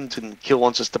island, and Kill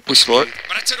wants us to push for it.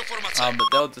 But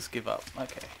they'll just give up.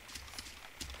 Okay.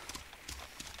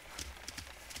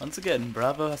 Once again,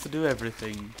 Bravo has to do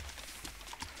everything.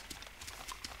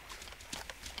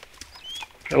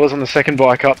 It was on the second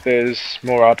bike up, there's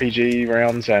more RPG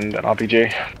rounds and an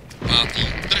RPG. Oh,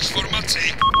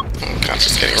 God,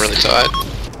 it's getting really tired.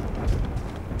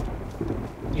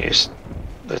 Yes,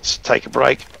 let's take a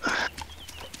break.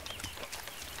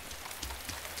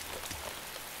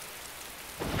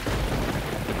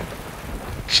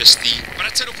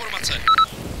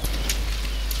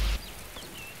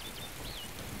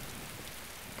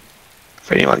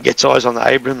 If anyone gets eyes on the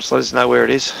Abrams, let us know where it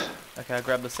is. Okay, I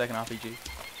grabbed the second RPG.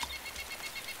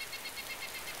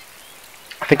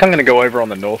 I think I'm going to go over on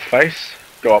the north face,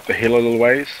 go up the hill a little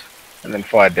ways, and then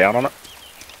fire down on it.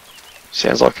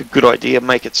 Sounds like a good idea,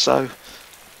 make it so.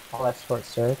 I'll escort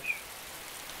search.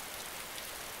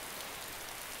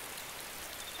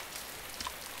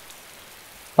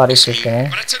 Body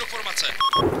system.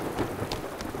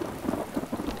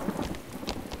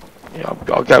 Yeah,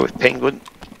 I'll go with Penguin.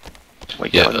 We're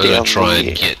Yeah, I'm going going down to try and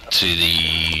the- get to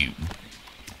the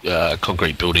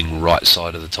concrete building right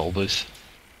side of the toll booth.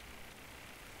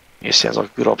 Yeah, sounds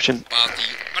like a good option.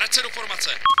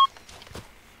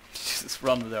 Just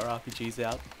run with our RPGs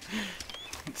out.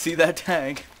 See that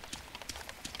tank?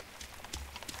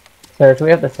 Search, we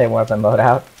have the same weapon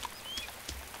loadout.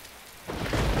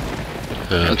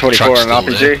 M24 and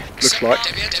RPG, looks like.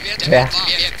 Yeah.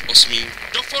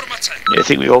 Yeah, I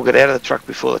think we all got out of the truck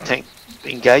before the tank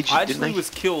engaged, I didn't actually they? was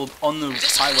killed on the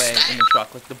highway in the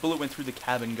truck. Like the bullet went through the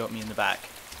cabin and got me in the back.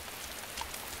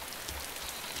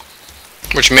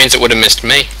 Which means it would have missed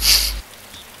me.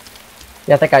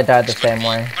 Yeah, I think I died the same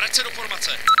way.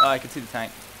 Oh, I can see the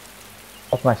tank.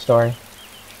 That's my story.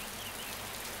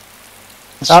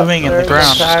 Swimming in the there's ground.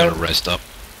 the Just side. gotta rest up.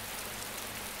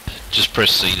 Just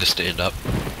press C to stand up.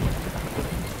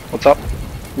 What's up?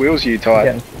 Wheels, you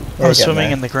tired? I'm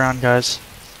swimming in the ground, guys.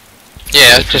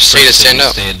 Yeah, just see to press stand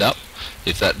up. Stand up.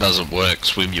 If that doesn't work,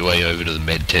 swim your way over to the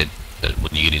med tent. And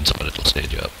when you get inside, it'll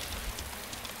stand you up.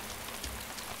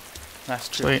 That's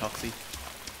true, Sweet. Toxie.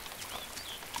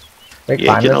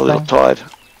 Yeah, getting a little tired.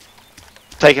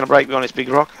 Taking a break behind this big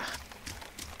rock.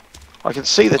 I can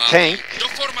see the tank.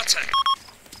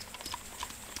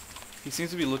 He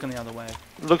seems to be looking the other way.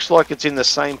 Looks like it's in the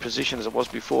same position as it was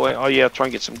before. Oh yeah, I'll try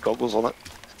and get some goggles on it.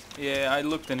 Yeah, I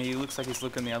looked and he looks like he's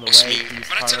looking the other way. From his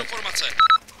turret.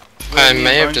 I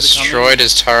may have destroyed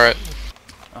his turret.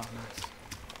 Oh,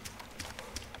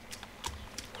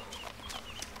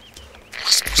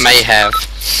 nice. May have.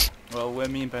 Well, where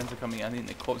me and Bones are coming, I think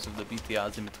the corpse of the BTR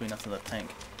is in between us and the tank.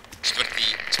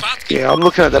 Yeah, I'm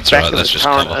looking at the That's back right, of that's the just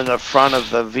turret cover. and the front of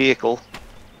the vehicle.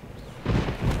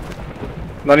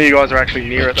 None of you guys are actually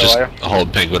near it though, Just are you?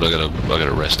 hold Penguin, I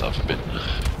gotta rest up a bit.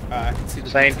 I can see the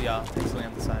Same. BTR easily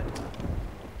on the side.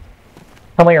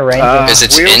 Tell me your range. Is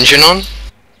its wheels? engine on?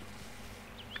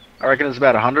 I reckon it's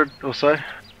about 100 or so.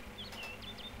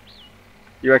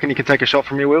 You reckon you can take a shot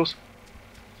from your wheels?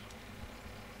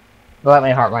 Let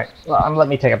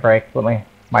me take a break. Let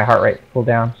my heart rate cool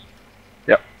down.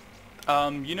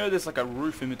 You know there's like a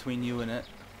roof in between you and it.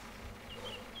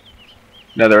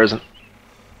 No, there isn't.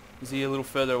 Is he a little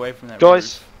further away from that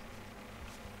Guys, roof?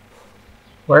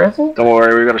 Where is it? Don't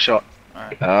worry, we got a shot.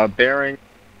 Alright. Bearing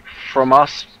from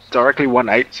us, directly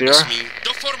 180.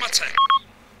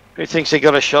 who thinks they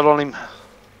got a shot on him?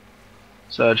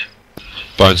 Surge.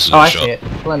 Bones is Oh, a I shot. see it.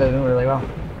 Blended in really well.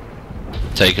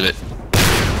 Taking it.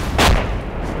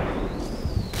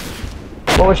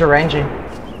 What was your ranging?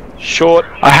 Short.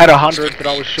 I had 100, but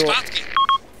I was short.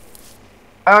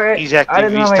 Okay. He's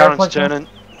active. His turret's turning.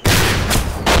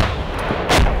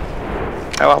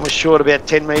 That one was short about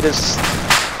 10 meters.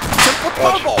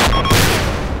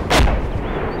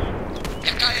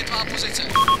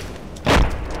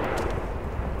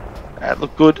 That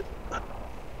looked good.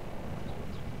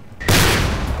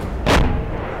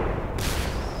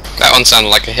 That one sounded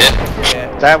like a hit.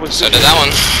 Yeah, That was So did that one.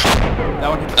 that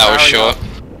one hit the That was barrier. short.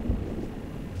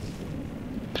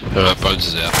 Alright, Bones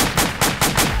is out.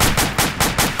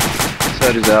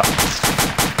 Surge is out.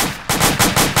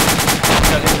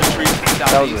 That infantry to the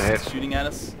That was a southeast hit. shooting at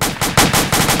us.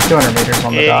 200 meters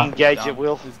on the yeah, dot. engage Down. at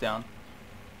will. Who's down?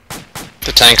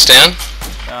 The tank's down.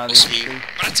 The infantry.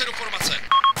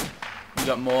 You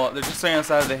got more. They're just staying on the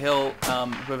side of the hill.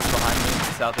 Whoever's behind me,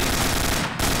 southeast.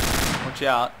 Watch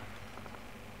out.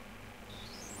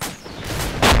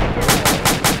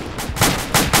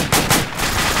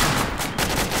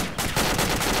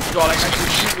 God, I can actually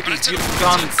shoot with these beautiful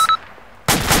guns.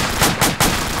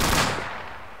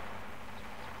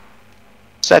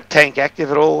 Is that tank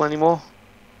active at all anymore?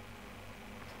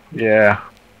 Yeah.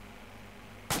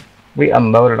 We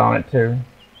unloaded on it too.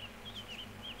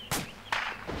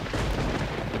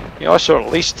 Yeah, I saw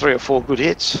at least 3 or 4 good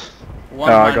hits.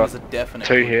 One I of mine got was a definite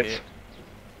 2 good hits. hit.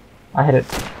 I hit it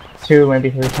 2, maybe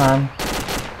 3 times.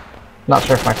 Not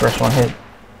sure if my first one hit.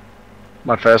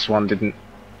 My first one didn't.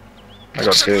 I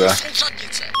got 2 there.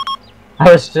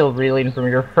 I was still reeling from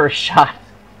your first shot.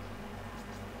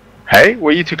 Hey,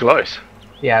 were you too close?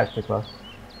 Yeah, I was too close.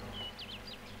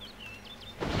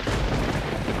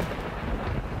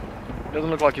 Doesn't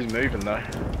look like he's moving though.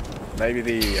 Maybe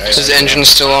the Is his engine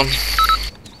still on?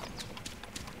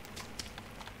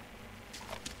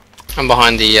 I'm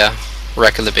behind the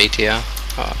wreck of the BTR.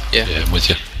 Oh, yeah. Yeah, I'm with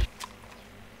you.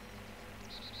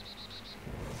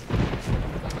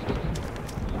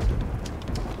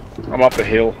 I'm up the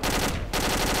hill.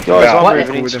 Guys, Wow. I'm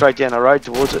moving in straight down the road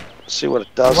towards it. See what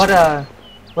it does.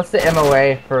 What's the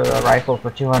MOA for the rifle for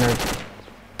 200?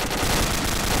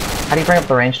 How do you bring up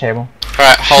the range table?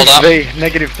 Alright, hold up.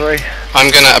 -3. I'm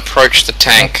gonna approach the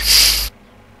tank.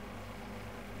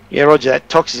 Yeah, roger that.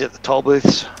 Toxie's at the toll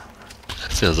booths.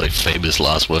 Sounds like famous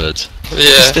last words.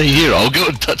 Yeah. Stay here, I'll go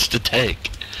and touch the tank.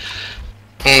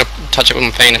 I'm gonna touch it with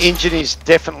my penis. Engine is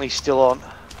definitely still on.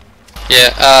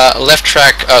 Yeah, left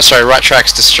track, sorry, right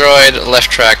track's destroyed, left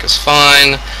track is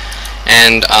fine,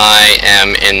 and I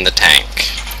am in the tank.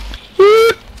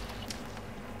 Yeah,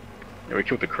 we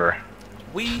killed the crew.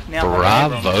 We now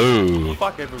have an Abrams. Bravo!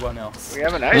 Fuck everyone else. We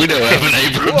have an We don't have an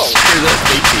Abrams. Screw that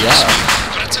BTR.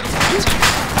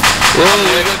 Oh,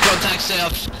 we got contact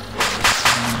south.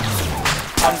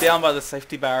 I'm down by the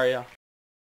safety barrier.